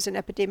friends who's an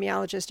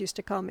epidemiologist used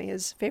to call me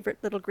his favorite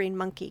little green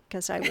monkey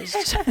because I was,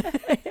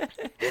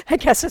 I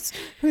guess it's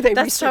who they research.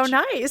 That's so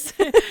nice.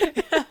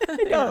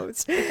 Who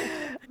knows?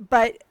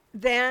 But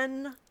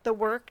then the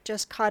work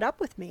just caught up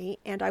with me,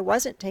 and I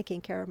wasn't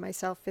taking care of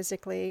myself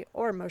physically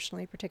or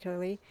emotionally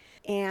particularly,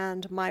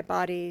 and my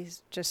body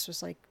just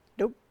was like,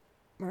 nope,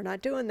 we're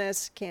not doing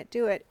this, can't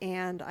do it.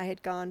 And I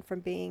had gone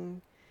from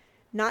being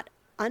not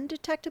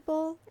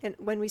undetectable, and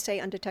when we say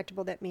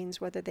undetectable, that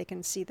means whether they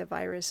can see the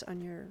virus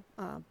on your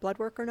blood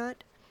work or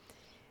not.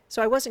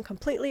 So I wasn't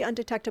completely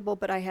undetectable,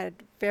 but I had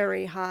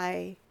very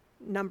high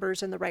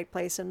numbers in the right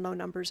place and low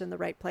numbers in the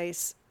right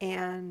place.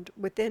 And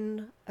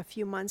within a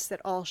few months, that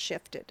all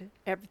shifted.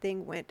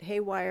 Everything went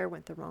haywire,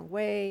 went the wrong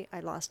way. I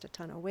lost a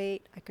ton of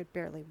weight. I could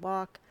barely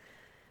walk.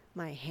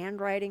 My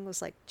handwriting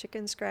was like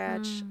chicken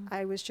scratch.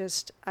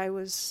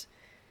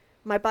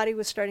 My body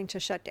was starting to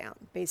shut down,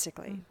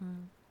 basically.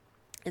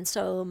 And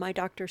so my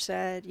doctor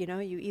said,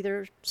 you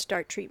either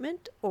start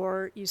treatment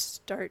or you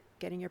start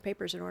getting your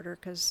papers in order,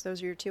 because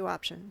those are your two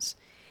options.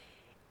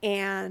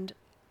 And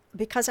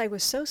because I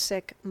was so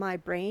sick, my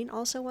brain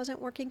also wasn't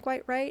working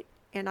quite right.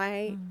 And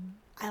I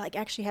like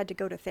actually had to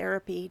go to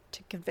therapy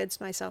to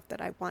convince myself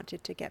that I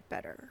wanted to get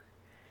better.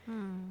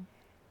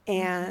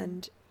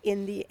 And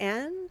in the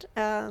end,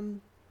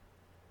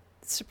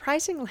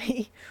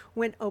 surprisingly,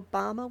 when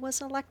Obama was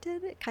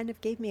elected, it kind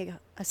of gave me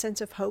a sense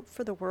of hope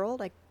for the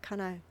world. I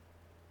kind of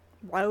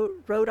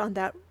rode on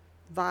that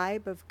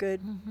vibe of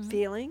good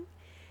feeling.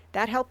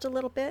 That helped a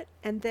little bit.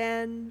 And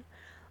then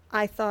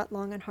I thought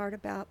long and hard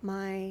about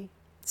my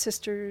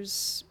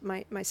sisters,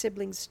 my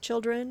siblings'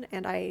 children,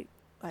 and I'm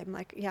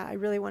like, yeah, I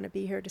really want to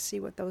be here to see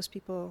what those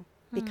people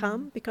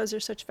become, because they're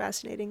such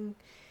fascinating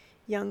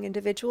young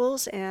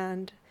individuals.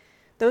 And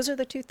those are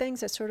the two things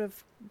that sort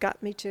of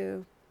got me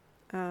to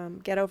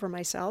get over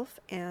myself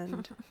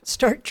and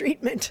start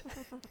treatment.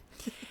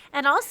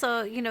 And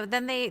also,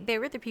 then they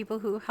were the people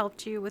who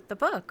helped you with the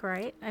book,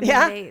 right? I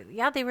mean,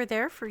 they were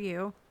there for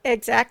you.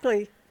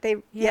 Exactly.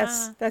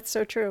 Yes, that's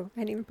so true.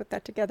 I didn't even put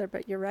that together,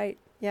 but you're right.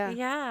 Yeah.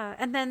 Yeah.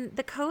 And then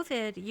the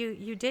COVID,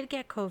 you did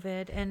get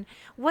COVID. And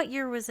what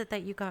year was it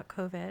that you got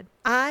COVID?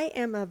 I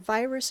am a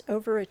virus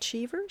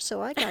overachiever,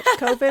 so I got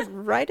COVID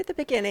right at the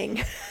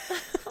beginning.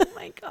 Oh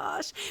my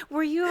gosh.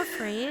 Were you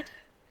afraid?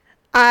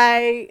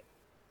 I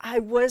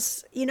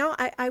was,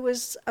 I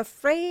was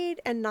afraid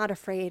and not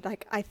afraid.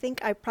 Like, I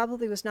think I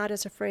probably was not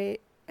as afraid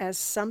as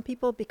some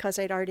people because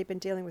I'd already been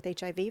dealing with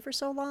HIV for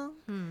so long.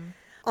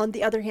 On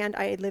the other hand,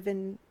 I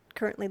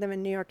currently live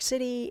in New York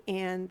City,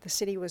 and the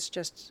city was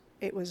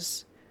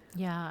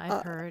Yeah,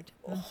 I've heard.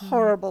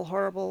 Horrible,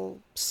 horrible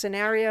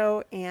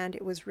scenario, and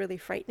it was really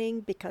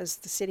frightening because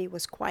the city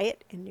was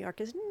quiet, and New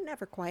York is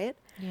never quiet.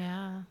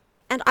 Yeah.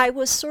 And I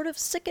was sort of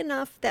sick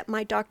enough that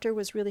my doctor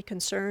was really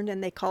concerned,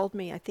 and they called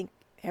me, I think,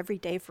 every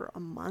day for a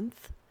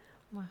month.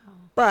 Wow.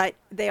 But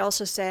they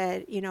also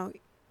said,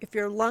 if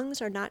your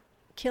lungs are not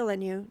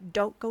killing you,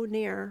 don't go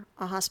near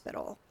a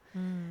hospital.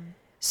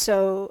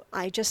 So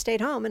I just stayed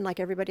home, and like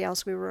everybody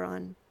else, we were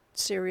on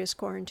serious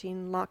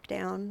quarantine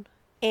lockdown.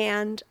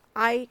 And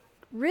I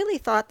really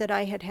thought that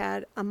I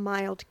had a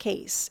mild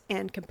case.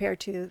 And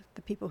compared to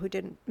the people who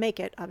didn't make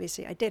it,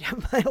 obviously I did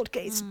have a mild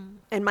case.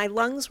 And my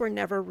lungs were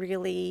never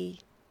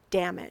really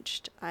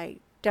damaged. I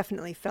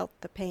definitely felt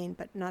the pain,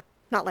 but not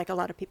like a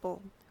lot of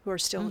people who are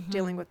still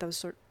dealing with those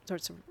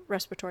sorts of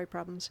respiratory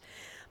problems.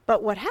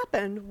 But what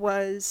happened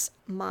was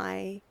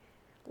my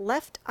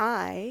left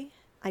eye,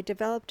 I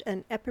developed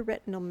an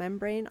epiretinal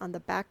membrane on the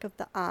back of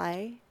the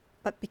eye,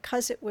 but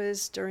because it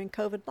was during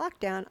COVID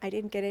lockdown, I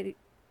didn't get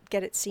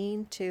it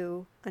seen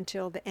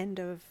until the end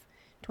of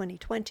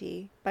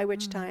 2020, by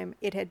which time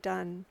it had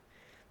done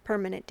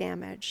permanent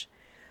damage.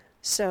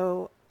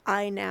 So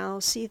I now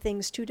see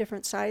things two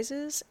different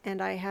sizes,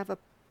 and I have a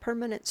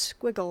permanent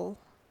squiggle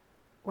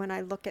when I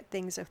look at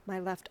things with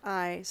my left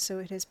eye, so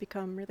it has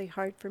become really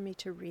hard for me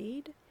to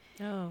read.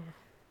 Oh.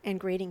 And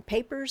grading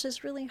papers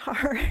is really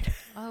hard.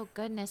 Oh,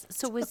 goodness.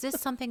 So was this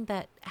something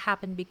that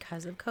happened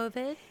because of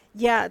COVID?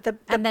 Yeah.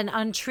 And then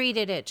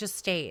untreated, it just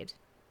stayed?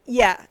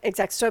 Yeah,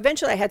 exactly. So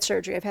eventually I had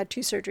surgery. I've had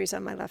 2 surgeries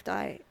on my left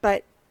eye.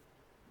 But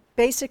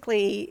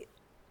basically,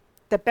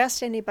 the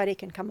best anybody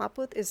can come up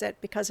with is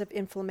that because of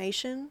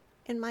inflammation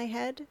in my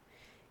head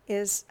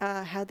is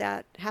how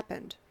that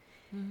happened.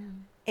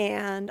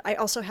 And I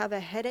also have a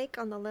headache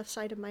on the left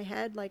side of my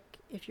head. Like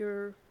if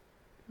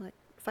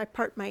I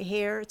part my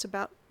hair,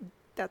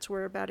 that's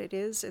where about it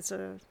is. It's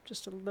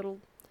just a little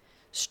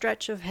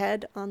stretch of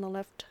head on the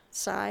left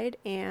side,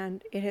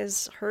 and it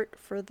has hurt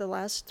for the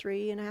last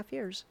 3.5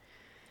 years.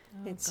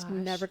 It's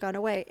never gone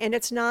away. And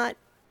it's not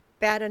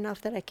bad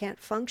enough that I can't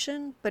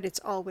function, but it's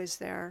always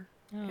there.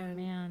 Oh,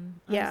 man.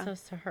 Yeah. I'm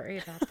so sorry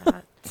about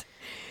that.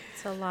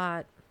 It's a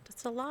lot.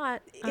 It's a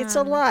lot. It's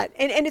a lot.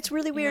 And it's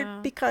really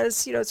weird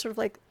because, it's sort of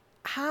like,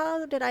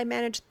 how did I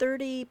manage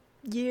 30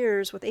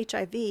 years with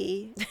HIV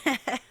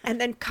and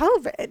then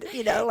COVID,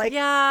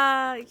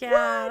 Yeah.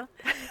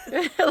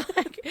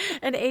 Like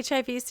an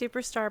HIV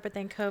superstar, but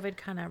then COVID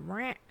kind of,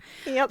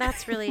 Yep.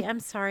 That's really, I'm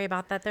sorry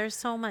about that. There's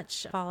so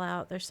much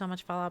fallout.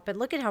 But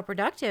look at how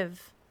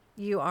productive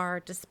you are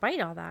despite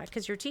all that,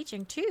 because you're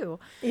teaching too.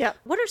 Yeah.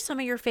 What are some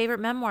of your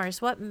favorite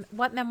memoirs? What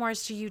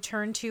memoirs do you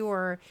turn to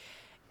or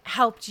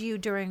helped you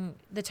during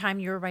the time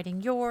you were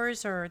writing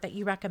yours, or that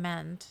you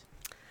recommend?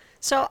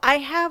 So I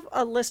have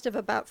a list of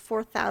about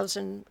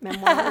 4,000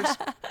 memoirs,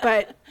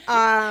 but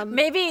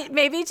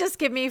maybe just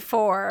give me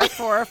four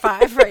or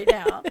five right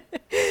now.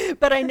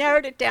 But I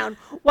narrowed it down.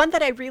 One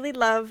that I really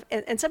love,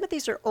 and some of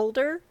these are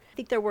older. I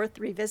think they're worth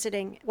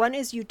revisiting. One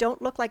is "You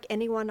Don't Look Like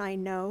Anyone I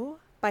Know"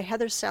 by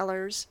Heather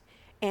Sellers,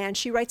 and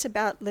she writes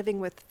about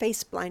living with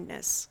face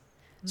blindness.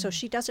 So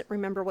she doesn't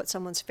remember what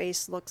someone's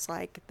face looks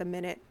like the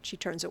minute she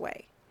turns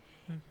away.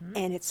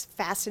 And it's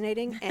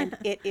fascinating, and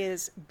it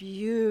is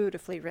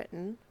beautifully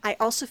written. I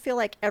also feel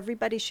like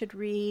everybody should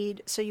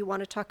read So You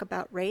Want to Talk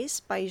About Race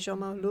by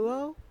Ijeoma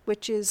Luo,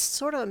 which is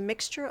sort of a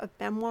mixture of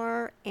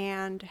memoir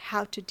and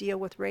how to deal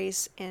with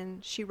race.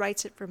 And she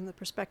writes it from the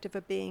perspective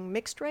of being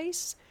mixed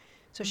race.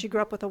 So she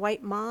grew up with a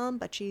white mom,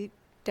 but she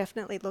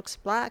definitely looks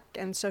black.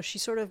 And so she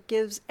sort of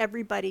gives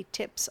everybody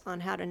tips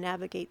on how to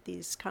navigate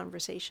these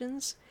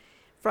conversations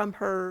from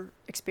her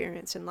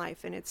experience in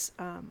life. And it's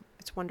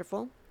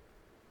wonderful.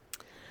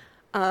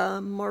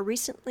 More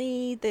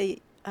recently,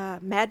 the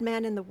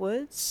Madman in the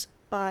Woods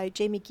by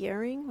Jamie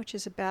Gearing, which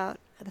is about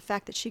the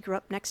fact that she grew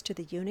up next to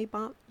the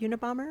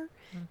Unabomber,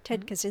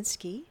 Ted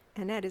Kaczynski,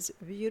 and that is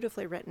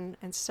beautifully written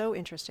and so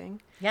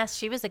interesting. Yes,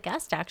 she was a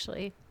guest,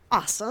 actually.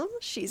 Awesome.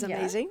 She's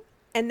amazing.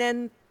 And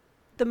then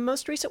the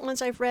most recent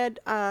ones I've read,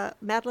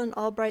 Madeleine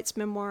Albright's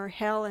memoir,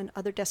 Hell and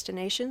Other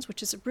Destinations,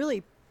 which is a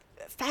really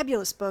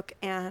fabulous book,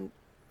 and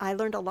I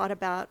learned a lot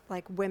about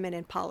like women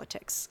in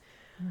politics,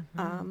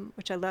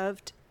 which I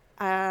loved.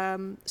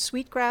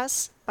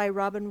 Sweetgrass by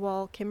Robin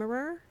Wall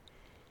Kimmerer,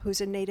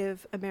 who's a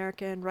Native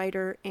American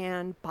writer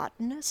and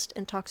botanist,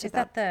 and talks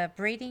about... Is that the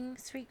braiding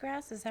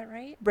sweetgrass? Is that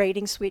right?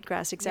 Braiding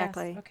Sweetgrass,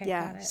 exactly. Yes. Okay,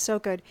 yeah, got it. So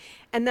good.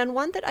 And then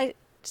one that I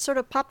sort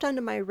of popped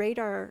onto my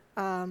radar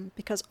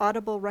because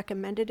Audible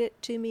recommended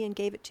it to me and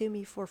gave it to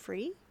me for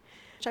free,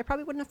 which I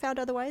probably wouldn't have found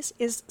otherwise,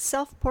 is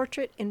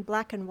Self-Portrait in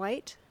Black and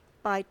White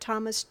by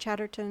Thomas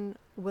Chatterton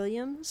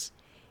Williams.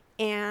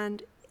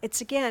 And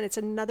it's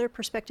another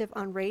perspective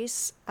on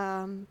race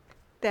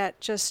that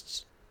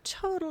just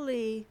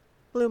totally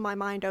blew my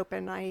mind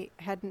open. I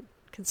hadn't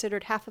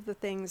considered half of the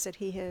things that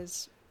he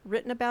has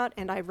written about,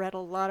 and I've read a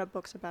lot of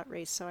books about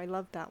race, so I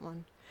love that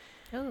one.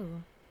 Oh,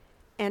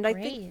 and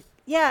great.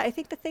 I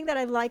think the thing that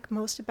I like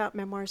most about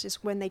memoirs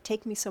is when they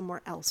take me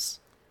somewhere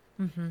else,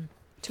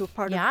 to a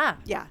part of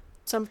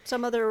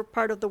some other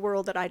part of the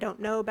world that I don't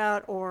know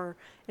about, or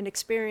an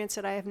experience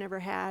that I have never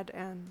had,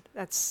 and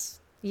that's...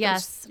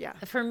 Yes.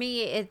 For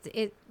me,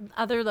 it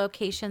other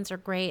locations are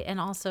great. And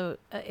also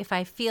if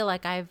I feel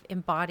like I've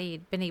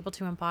been able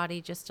to embody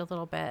just a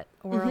little bit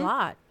or a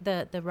lot,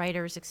 the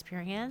writer's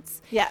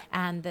experience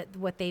and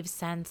what they've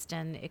sensed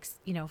and,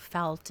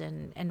 felt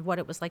and what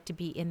it was like to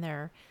be in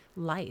their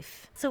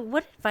life. So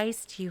what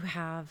advice do you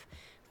have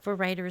for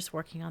writers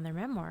working on their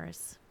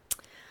memoirs?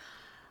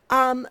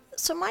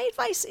 So my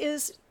advice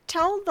is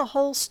tell the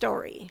whole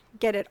story,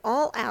 get it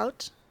all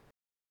out.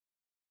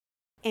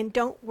 And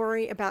don't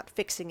worry about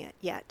fixing it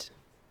yet.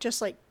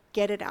 Just like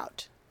get it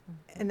out.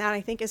 And that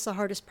I think is the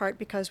hardest part,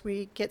 because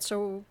we get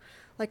so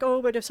like,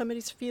 oh, but if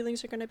somebody's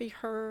feelings are going to be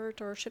hurt,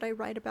 or should I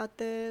write about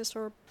this,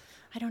 or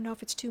I don't know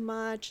if it's too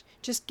much.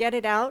 Just get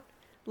it out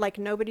like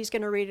nobody's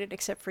going to read it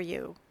except for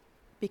you.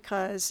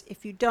 Because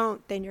if you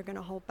don't, then you're going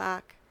to hold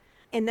back.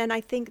 And then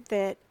I think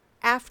that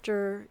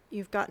after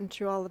you've gotten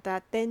through all of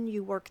that, then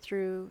you work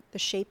through the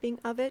shaping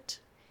of it.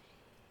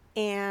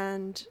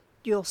 And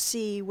you'll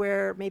see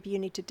where maybe you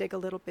need to dig a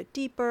little bit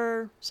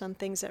deeper. Some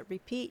things that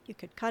repeat, you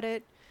could cut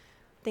it,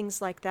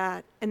 things like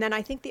that. And then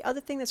I think the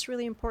other thing that's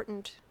really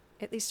important,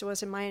 at least it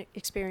was in my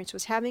experience,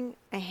 was having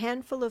a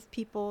handful of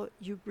people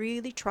you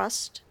really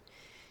trust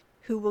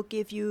who will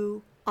give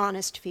you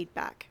honest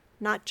feedback.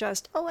 Not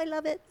just, oh, I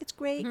love it, it's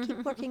great,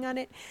 keep working on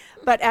it,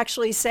 but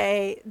actually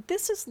say,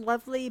 this is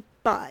lovely,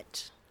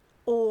 but,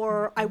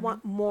 or I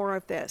want more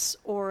of this,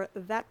 or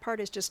that part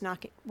is just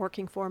not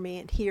working for me,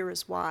 and here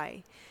is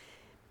why.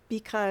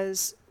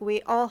 Because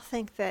we all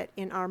think that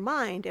in our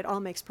mind it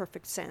all makes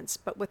perfect sense,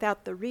 but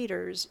without the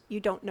readers, you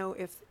don't know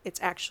if it's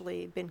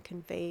actually been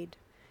conveyed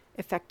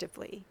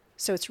effectively.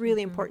 So it's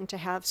really important to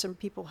have some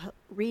people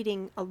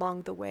reading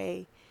along the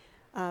way,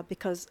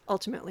 because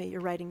ultimately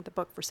you're writing the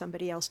book for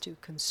somebody else to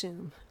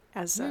consume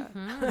as a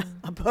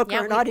book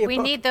or an audiobook. We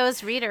need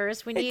those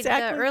readers. We need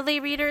the early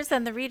readers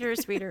and the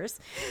readers' readers.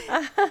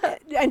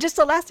 And just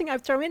the last thing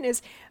I've thrown in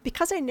is,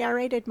 because I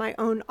narrated my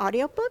own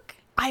audiobook,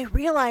 I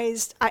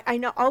realized, I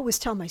always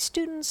tell my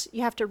students,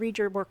 you have to read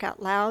your work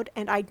out loud,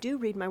 and I do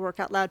read my work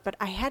out loud, but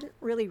I hadn't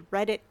really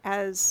read it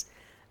as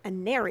a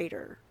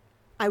narrator.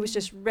 I was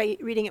just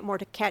reading it more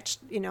to catch,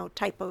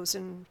 typos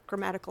and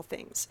grammatical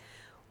things.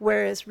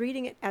 Whereas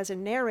reading it as a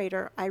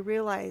narrator, I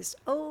realized,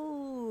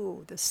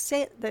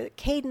 the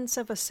cadence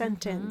of a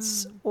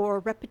sentence, or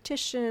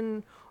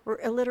repetition, or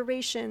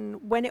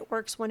alliteration, when it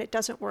works, when it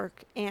doesn't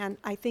work. And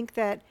I think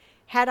that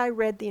had I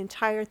read the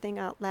entire thing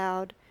out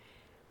loud,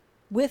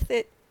 with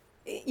it,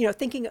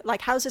 thinking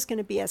like, how's this going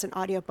to be as an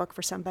audiobook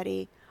for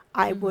somebody,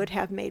 I would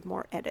have made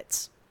more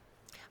edits.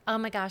 Oh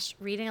my gosh,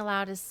 reading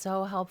aloud is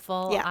so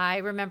helpful. Yeah. I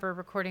remember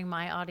recording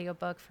my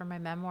audiobook for my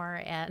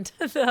memoir, and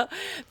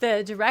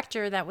the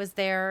director that was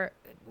there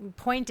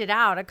pointed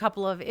out a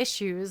couple of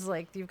issues,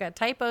 like you've got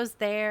typos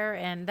there,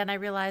 and then I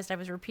realized I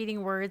was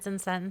repeating words and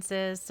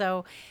sentences.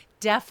 So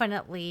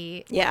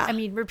definitely, Yeah. I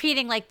mean,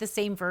 repeating like the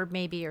same verb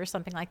maybe or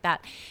something like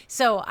that.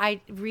 So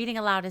reading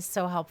aloud is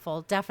so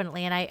helpful,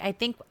 definitely. And I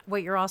think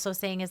what you're also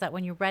saying is that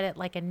when you read it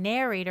like a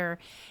narrator,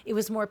 it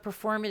was more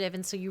performative.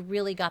 And so you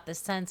really got the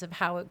sense of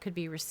how it could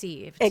be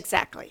received.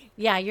 Exactly.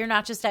 Yeah, you're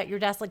not just at your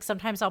desk. Like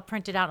sometimes I'll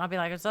print it out and I'll be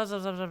like, blah, blah,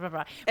 blah, blah,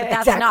 blah. But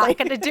that's not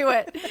going to do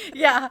it.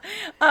 Yeah.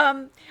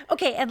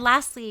 Okay. And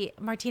lastly,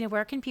 Martina,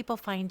 where can people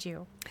find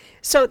you?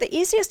 So the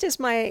easiest is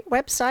my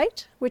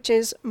website, which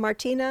is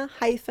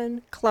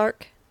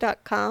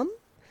martina-clark.com.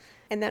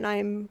 And then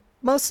I'm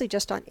mostly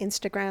just on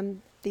Instagram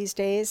these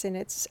days, and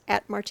it's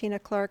at Martina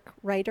Clark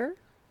Writer.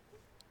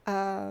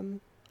 I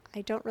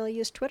don't really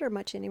use Twitter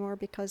much anymore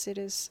because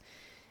it's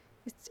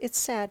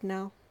sad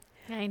now.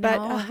 I know. But,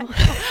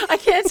 I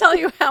can't tell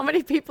you how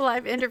many people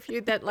I've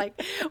interviewed that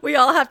like we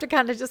all have to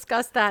kind of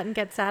discuss that and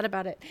get sad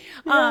about it.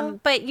 Yeah.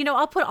 But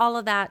I'll put all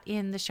of that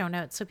in the show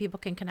notes so people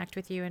can connect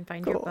with you and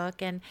find your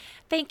book. And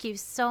thank you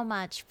so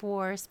much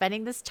for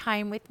spending this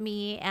time with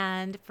me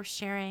and for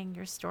sharing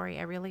your story.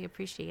 I really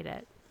appreciate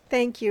it.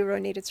 Thank you,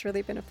 Ronit. It's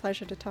really been a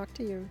pleasure to talk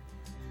to you.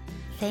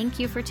 Thank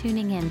you for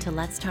tuning in to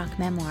Let's Talk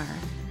Memoir.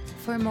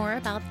 For more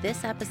about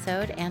this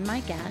episode and my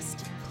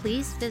guest,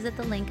 please visit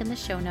the link in the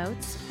show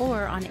notes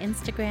or on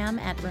Instagram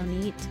at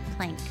Ronit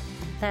Plank.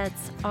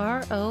 That's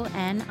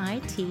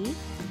RONITPLANK.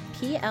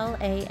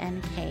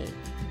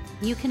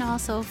 You can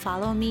also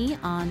follow me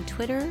on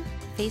Twitter,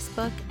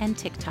 Facebook, and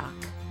TikTok.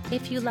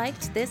 If you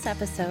liked this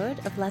episode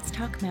of Let's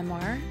Talk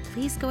Memoir,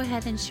 please go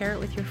ahead and share it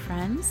with your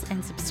friends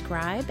and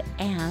subscribe.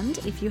 And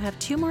if you have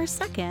 2 more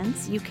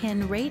seconds, you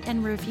can rate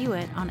and review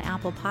it on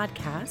Apple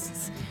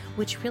Podcasts,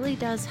 which really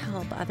does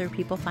help other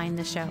people find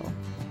the show.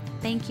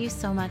 Thank you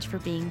so much for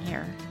being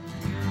here.